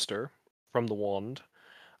monster from the wand.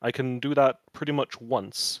 I can do that pretty much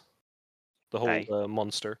once. The whole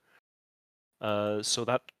monster. So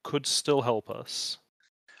that could still help us.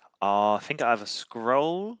 I think I have a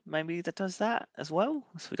scroll maybe that does that as well.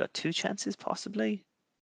 So we got 2 chances possibly.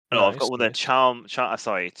 No, I've got one of the charm.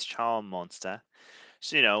 Sorry, it's charm monster.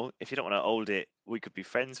 So if you don't want to hold it, we could be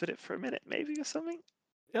friends with it for a minute, maybe, or something.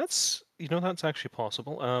 That's actually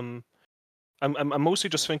possible. I'm mostly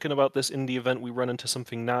just thinking about this in the event we run into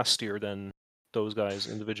something nastier than those guys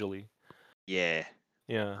individually. Yeah.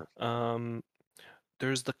 Yeah.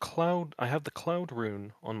 There's the cloud. I have the cloud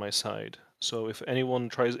rune on my side, so if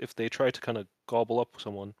they try to kind of gobble up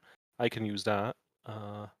someone, I can use that.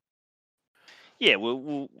 Yeah,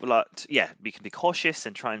 we'll we can be cautious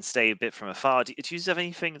and try and stay a bit from afar. Do you have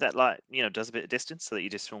anything that does a bit of distance so that you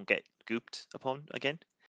just won't get gooped upon again?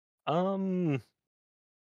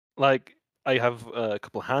 Like I have a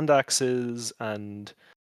couple hand axes, and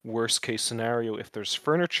worst case scenario, if there's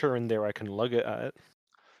furniture in there, I can lug it at it.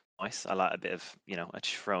 Nice. I like a bit of a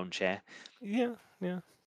throne chair. Yeah.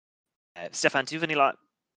 Stefan, do you have any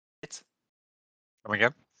bits? Come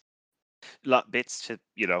again? Bits to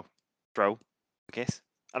throw. I guess.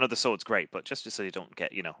 I know the sword's great, but just so you don't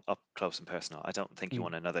get up close and personal. I don't think you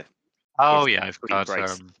want another. Oh yeah, I've got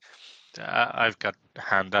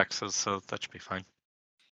hand axes, so that should be fine.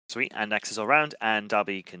 Sweet, and axes all round, and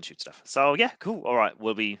Darby can shoot stuff. So yeah, cool. All right,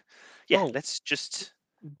 we'll be. Yeah, let's just.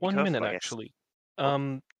 1 minute actually.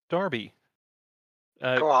 Darby.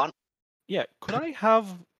 Go on. Yeah, could I have?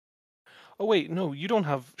 Oh wait, no, you don't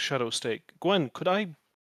have Shadow Stake. Gwen, could I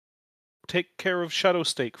take care of Shadow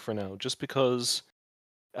Stake for now, just because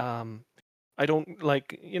I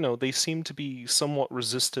don't they seem to be somewhat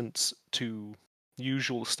resistant to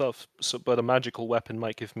usual stuff, but a magical weapon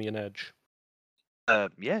might give me an edge.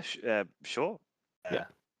 Sure. Yeah.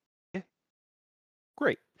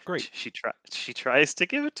 Great. She tries to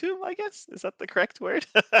give it to him, I guess. Is that the correct word?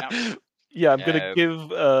 Yeah, I'm gonna give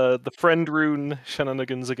the friend rune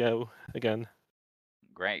shenanigans a go again.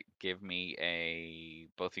 Great.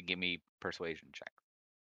 Both of you give me persuasion check.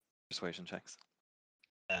 Persuasion checks.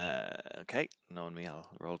 Okay, knowing me, I'll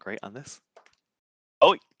roll great on this.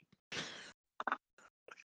 Oh,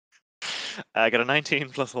 I got a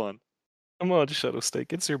 19 plus 1. Come on, Shadow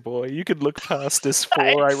Stake, it's your boy. You could look past this 4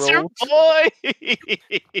 I rolled. Your boy.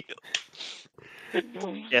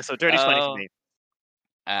 Yeah, so dirty 20 for me.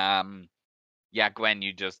 Yeah, Gwen,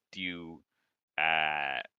 you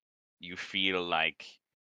feel like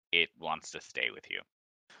it wants to stay with you.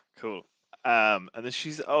 Cool. And then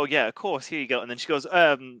she's, oh yeah, of course, here you go. And then she goes,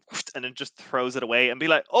 and then just throws it away and be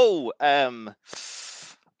like, oh, I might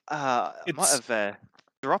It's have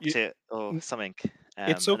dropped y- it or n- something.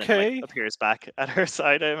 it's And then it like okay. appears back at her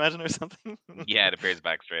side, I imagine, or something. Yeah, it appears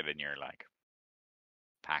back straight in your like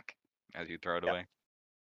pack as you throw it Yeah. away.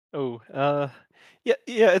 Oh, yeah,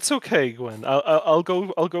 it's okay, Gwen. I'll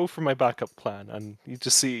go for my backup plan, and you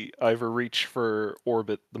just see Ivor reach for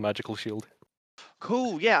Orbit, the magical shield.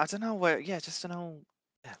 Cool. Yeah, I don't know where. Yeah, just don't know.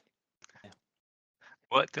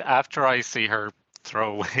 What after I see her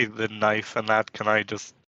throw away the knife and that, can I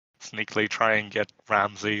just sneakily try and get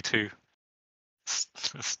Ramsey to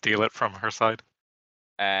steal it from her side?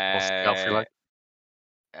 All stealthy like.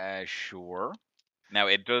 Sure. Now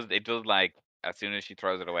it does like as soon as she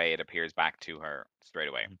throws it away, it appears back to her straight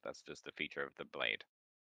away. That's just a feature of the blade.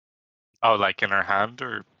 Oh, like in her hand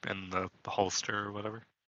or in the holster or whatever.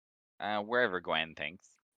 Wherever Gwen thinks.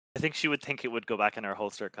 I think she would think it would go back in her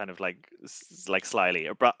holster, kind of like slyly,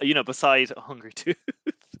 or beside Hungry Tooth.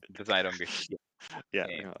 Beside Hungry. Yeah,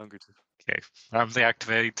 Yeah. Hungry Tooth. Okay, Ramsey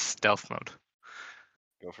activates stealth mode.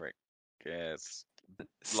 Go for it. Yes.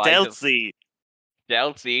 Sleight of- Stealthy.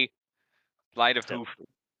 Stealthy. Sleight of hoof.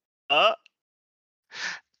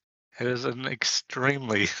 It is an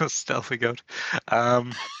extremely stealthy goat.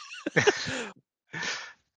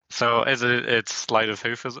 So it's sleight of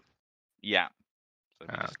hoof, is it? Yeah. So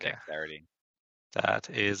if you just Okay. dexterity. That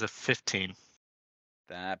is a 15.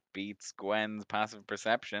 That beats Gwen's passive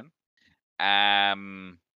perception.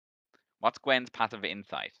 What's Gwen's passive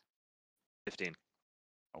insight? 15.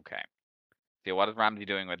 Okay. So what is Ramsey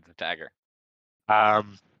doing with the dagger?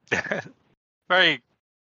 Very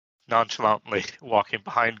nonchalantly walking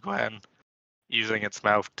behind Gwen, using its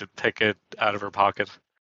mouth to pick it out of her pocket,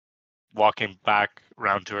 walking back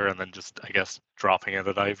round to her, and then just, I guess, dropping it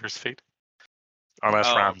at Ivor's feet. Unless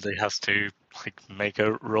Oh. Ramsey has to make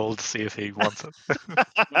a roll to see if he wants it.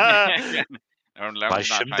 Why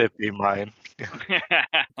shouldn't it be mine?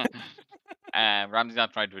 Ramsey's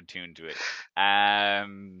not trying to attune to it.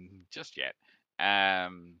 Just yet.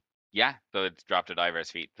 Yeah, so it's dropped at Ivor's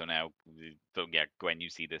feet. So now, yeah, Gwen, you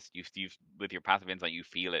see this. You with your passive insight, you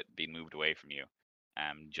feel it being moved away from you.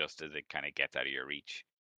 Just as it kind of gets out of your reach,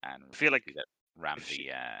 and I feel like that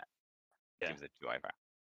Ramsey gives it to Ivor.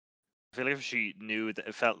 I feel like if she knew that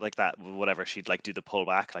it felt like that, whatever, she'd like do the pull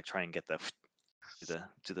back, like try and get the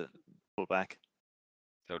pull back.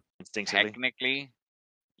 So instinctively, technically,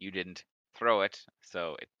 you didn't throw it,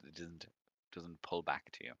 so it doesn't pull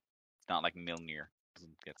back to you. It's not like Milnir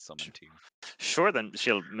doesn't get summoned to you. Sure, then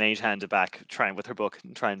she'll mage hand it back, trying with her book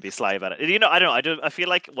and try and be sly about it. I don't know. I feel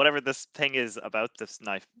like whatever this thing is about this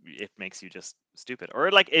knife, it makes you just stupid.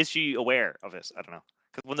 Or like, is she aware of it? I don't know.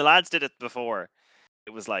 Because when the lads did it before,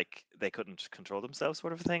 it was like they couldn't control themselves,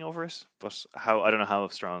 sort of a thing over it. But I don't know how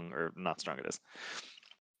strong or not strong it is.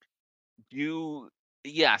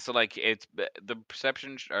 Yeah, so like it's the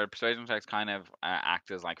perception or persuasion checks kind of act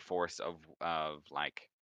as like force of like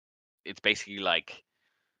it's basically like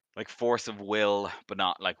force of will, but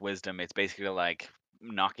not like wisdom. It's basically like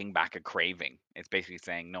knocking back a craving. It's basically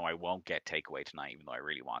saying no, I won't get takeaway tonight, even though I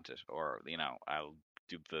really want it, or I'll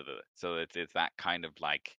do the. So it's that kind of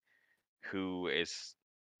like who's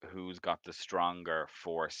got the stronger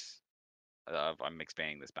force of. I'm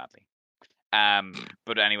explaining this badly.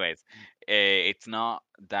 But anyways, it's not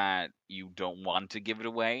that you don't want to give it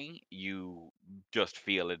away. You just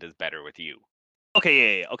feel it is better with you.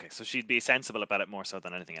 Okay, yeah. Okay, so she'd be sensible about it more so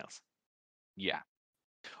than anything else. Yeah.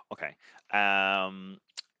 Okay.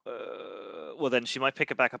 Well, then she might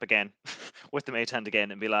pick it back up again with the mage hand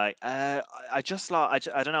again and be like, I just like,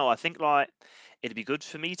 I don't know. I think like it'd be good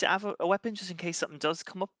for me to have a weapon just in case something does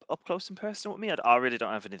come up close and personal with me. I really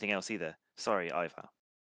don't have anything else either. Sorry, Ivor.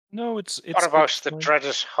 No, it's What about it's the fine.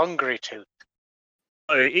 dreaded Hungry Tooth?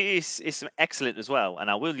 Oh, it's excellent as well,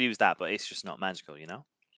 and I will use that, but it's just not magical, you know.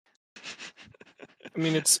 I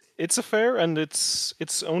mean, it's a fair, and it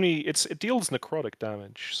deals necrotic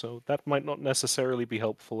damage, so that might not necessarily be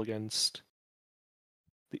helpful against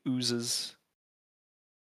the oozes.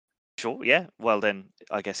 Sure, yeah. Well, then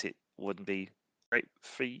I guess it wouldn't be great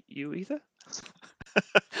for you either.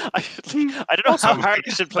 I don't know how hard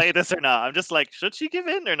I should play this or not. I'm just like, should she give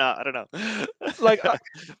in or not? I don't know. Like,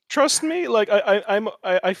 trust me. Like,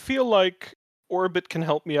 I feel like Orbit can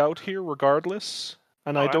help me out here regardless,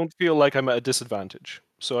 and I don't feel like I'm at a disadvantage.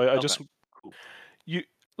 So I Okay, just cool.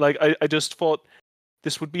 I just thought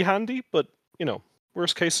this would be handy, but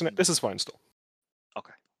worst case scenario, this is fine still.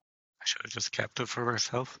 Okay. I should have just kept it for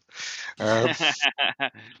myself. Um,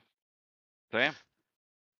 So yeah,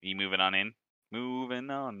 you moving on in. Moving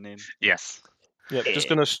on in. yes. Yeah, just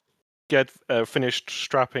gonna get finished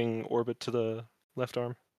strapping Orbit to the left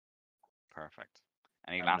arm. Perfect.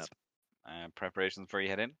 Any Coming last preparations before you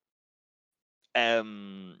head in?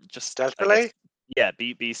 Just I Stealthily? guess, yeah,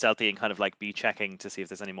 be stealthy and kind of like be checking to see if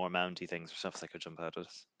there's any more mounty things or stuff that could jump out at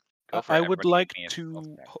us. Go for I it. would Everybody give like me a to.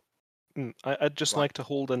 stealth check. I'd just Go on. like to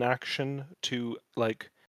hold an action to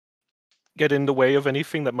like get in the way of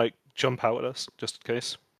anything that might jump out at us, just in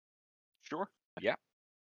case. Sure. Yeah.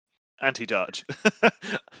 Anti-dodge. I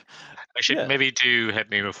should Yeah. maybe do hit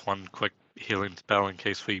me with one quick healing spell in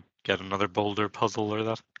case we get another boulder puzzle or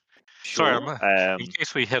that. Sorry, Sure. in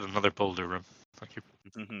case we hit another boulder room. Thank you.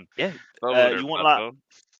 Yeah. Boulder You want puzzle.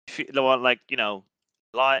 like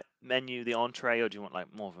light menu, the entree, or do you want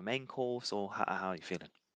like more of a main course, or how are you feeling?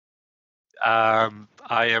 I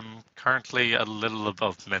am currently a little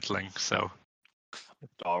above middling, so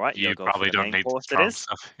All right, you you'll go for probably the don't main need course. It strong is.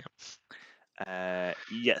 stuff. Yeah.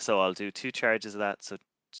 Yeah. So I'll do 2 charges of that. So did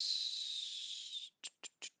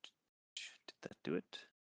that do it?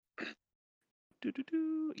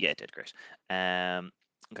 Yeah, it did. Great.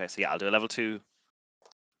 Okay, so yeah, I'll do a level 2.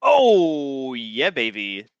 Oh yeah,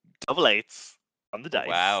 baby, double 8s on the dice.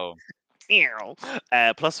 Wow.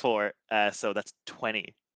 +4. So that's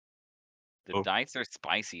 20. The Oh. dice are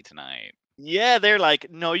spicy tonight. Yeah, they're like,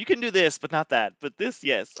 no, you can do this, but not that. But this,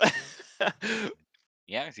 yes.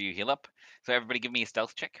 Yeah, so you heal up. So everybody give me a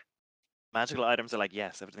stealth check. Magical items are like,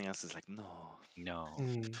 yes. Everything else is like, no. No.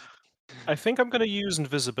 I think I'm gonna use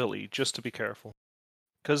invisibility just to be careful,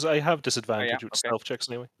 because I have disadvantage with okay. stealth checks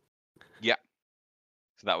anyway. Yeah.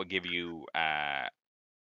 So that would give you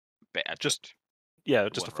Just yeah,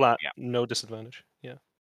 just a one roll, flat, yeah. no disadvantage. Yeah.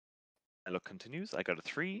 My luck continues. I got a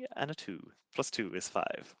 3 and a 2. +2 is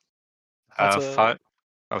 5. That's 5.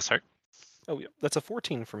 Oh, sorry. Oh yeah, that's a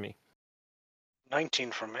 14 for me.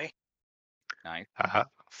 19 from me. Nice.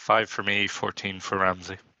 5 for me, 14 for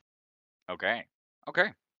Ramsey. Okay.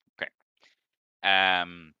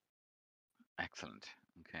 Excellent.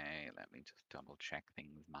 Okay, let me just double check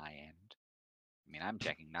things my end. I mean, I'm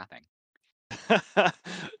checking nothing.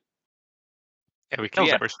 Yeah, we killed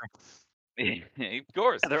yeah. everything. Of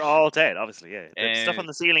course. They're all dead, obviously. Yeah, the stuff Uh, on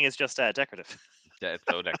the ceiling is just decorative. It's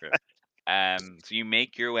so decorative. So you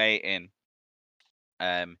make your way in.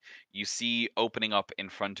 You see opening up in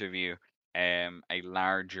front of you a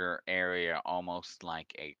larger area, almost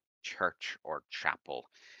like a church or chapel.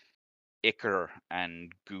 Ichor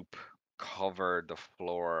and goop cover the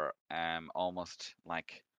floor, almost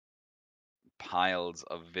like piles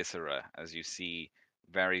of viscera, as you see,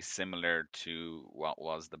 very similar to what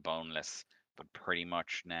was the boneless, but pretty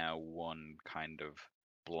much now one kind of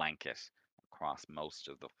blanket across most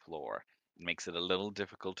of the floor. It makes it a little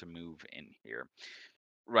difficult to move in here.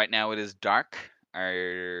 Right now it is dark.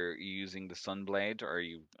 Are you using the sunblade, or are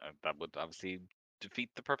you? That would obviously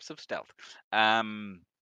defeat the purpose of stealth.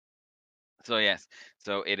 So yes,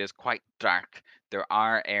 so it is quite dark. There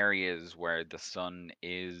are areas where the sun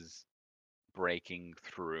is breaking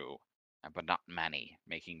through, but not many,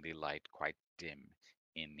 making the light quite dim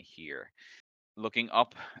in here. Looking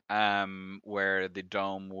up, where the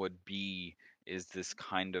dome would be, is this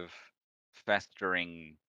kind of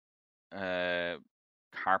festering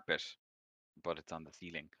carpet, but it's on the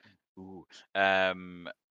ceiling. Ooh,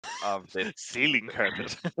 of this Ceiling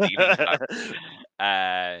carpet. ceiling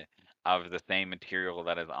carpet, of the same material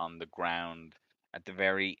that is on the ground. At the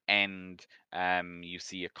very end, you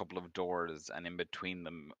see a couple of doors, and in between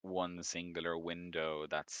them, one singular window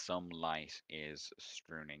that some light is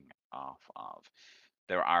streaming off of.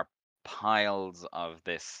 There are piles of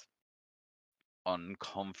this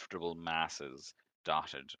uncomfortable masses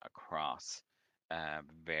dotted across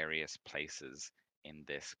various places in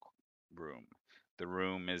this room. The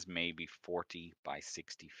room is maybe 40 by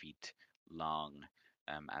 60 feet long,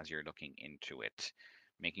 as you're looking into it.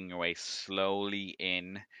 Making your way slowly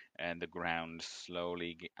in, and the ground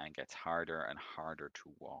slowly and gets harder and harder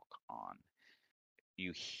to walk on.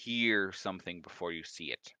 You hear something before you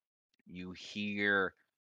see it. You hear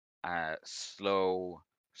a slow,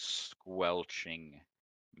 squelching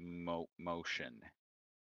motion,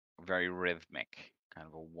 very rhythmic, kind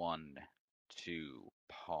of a 1, 2,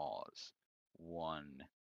 pause, 1,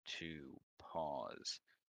 2, pause,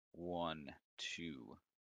 1, 2,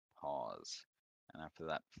 pause. And after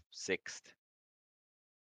that 6th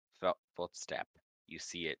footstep, you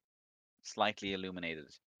see it slightly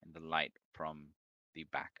illuminated in the light from the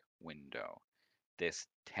back window. This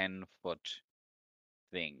 10-foot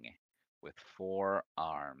thing with 4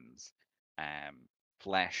 arms,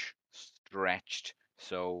 flesh stretched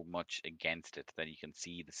so much against it that you can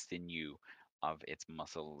see the sinew of its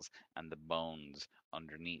muscles and the bones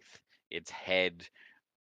underneath. Its head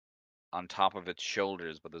on top of its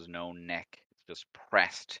shoulders, but there's no neck. It's just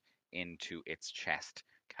pressed into its chest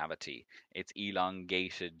cavity. Its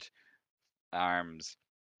elongated arms,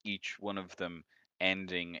 each one of them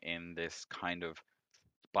ending in this kind of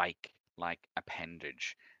spike like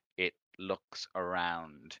appendage. It looks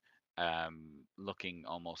around, looking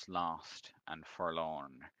almost lost and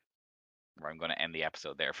forlorn. Where I'm going to end the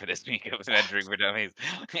episode there for this week of Adventuring for Dummies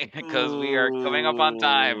because we are coming up on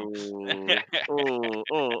time.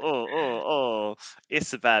 Oh.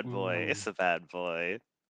 It's a bad boy. Ooh. It's a bad boy.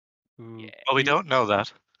 Ooh. Yeah. Well, we don't know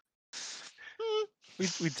that.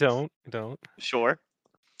 We don't. Sure.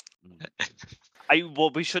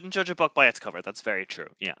 We shouldn't judge a book by its cover. That's very true.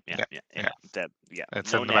 Yeah.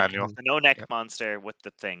 It's No in the neck, manual. the no neck monster with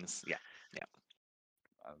the things. Yeah.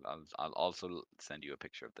 I'll also send you a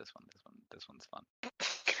picture of this one. This one's fun.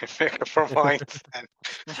 Make it for mine then.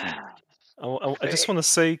 I just want to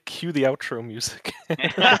say, cue the outro music.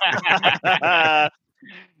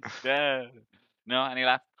 Yeah. No, any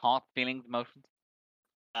last thoughts, feelings, emotions?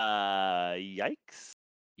 Yikes.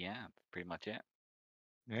 Yeah, pretty much it.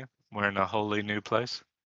 We're in a wholly new place.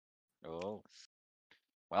 Oh.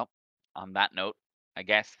 Well, on that note, I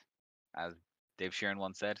guess, as Dave Sheeran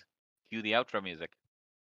once said, cue the outro music.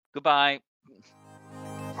 Goodbye.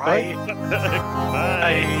 Bye.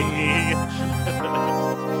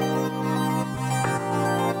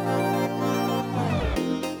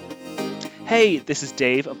 Hey, this is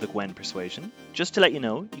Dave of the Gwen Persuasion. Just to let you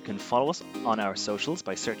know, you can follow us on our socials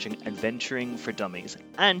by searching Adventuring for Dummies,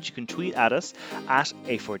 and you can tweet at us at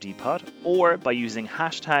A4DPod or by using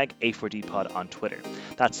hashtag A4DPod on Twitter.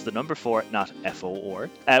 That's the number 4, not FOR.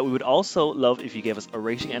 We would also love if you gave us a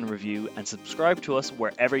rating and review and subscribe to us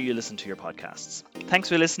wherever you listen to your podcasts. Thanks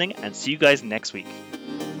for listening, and see you guys next week.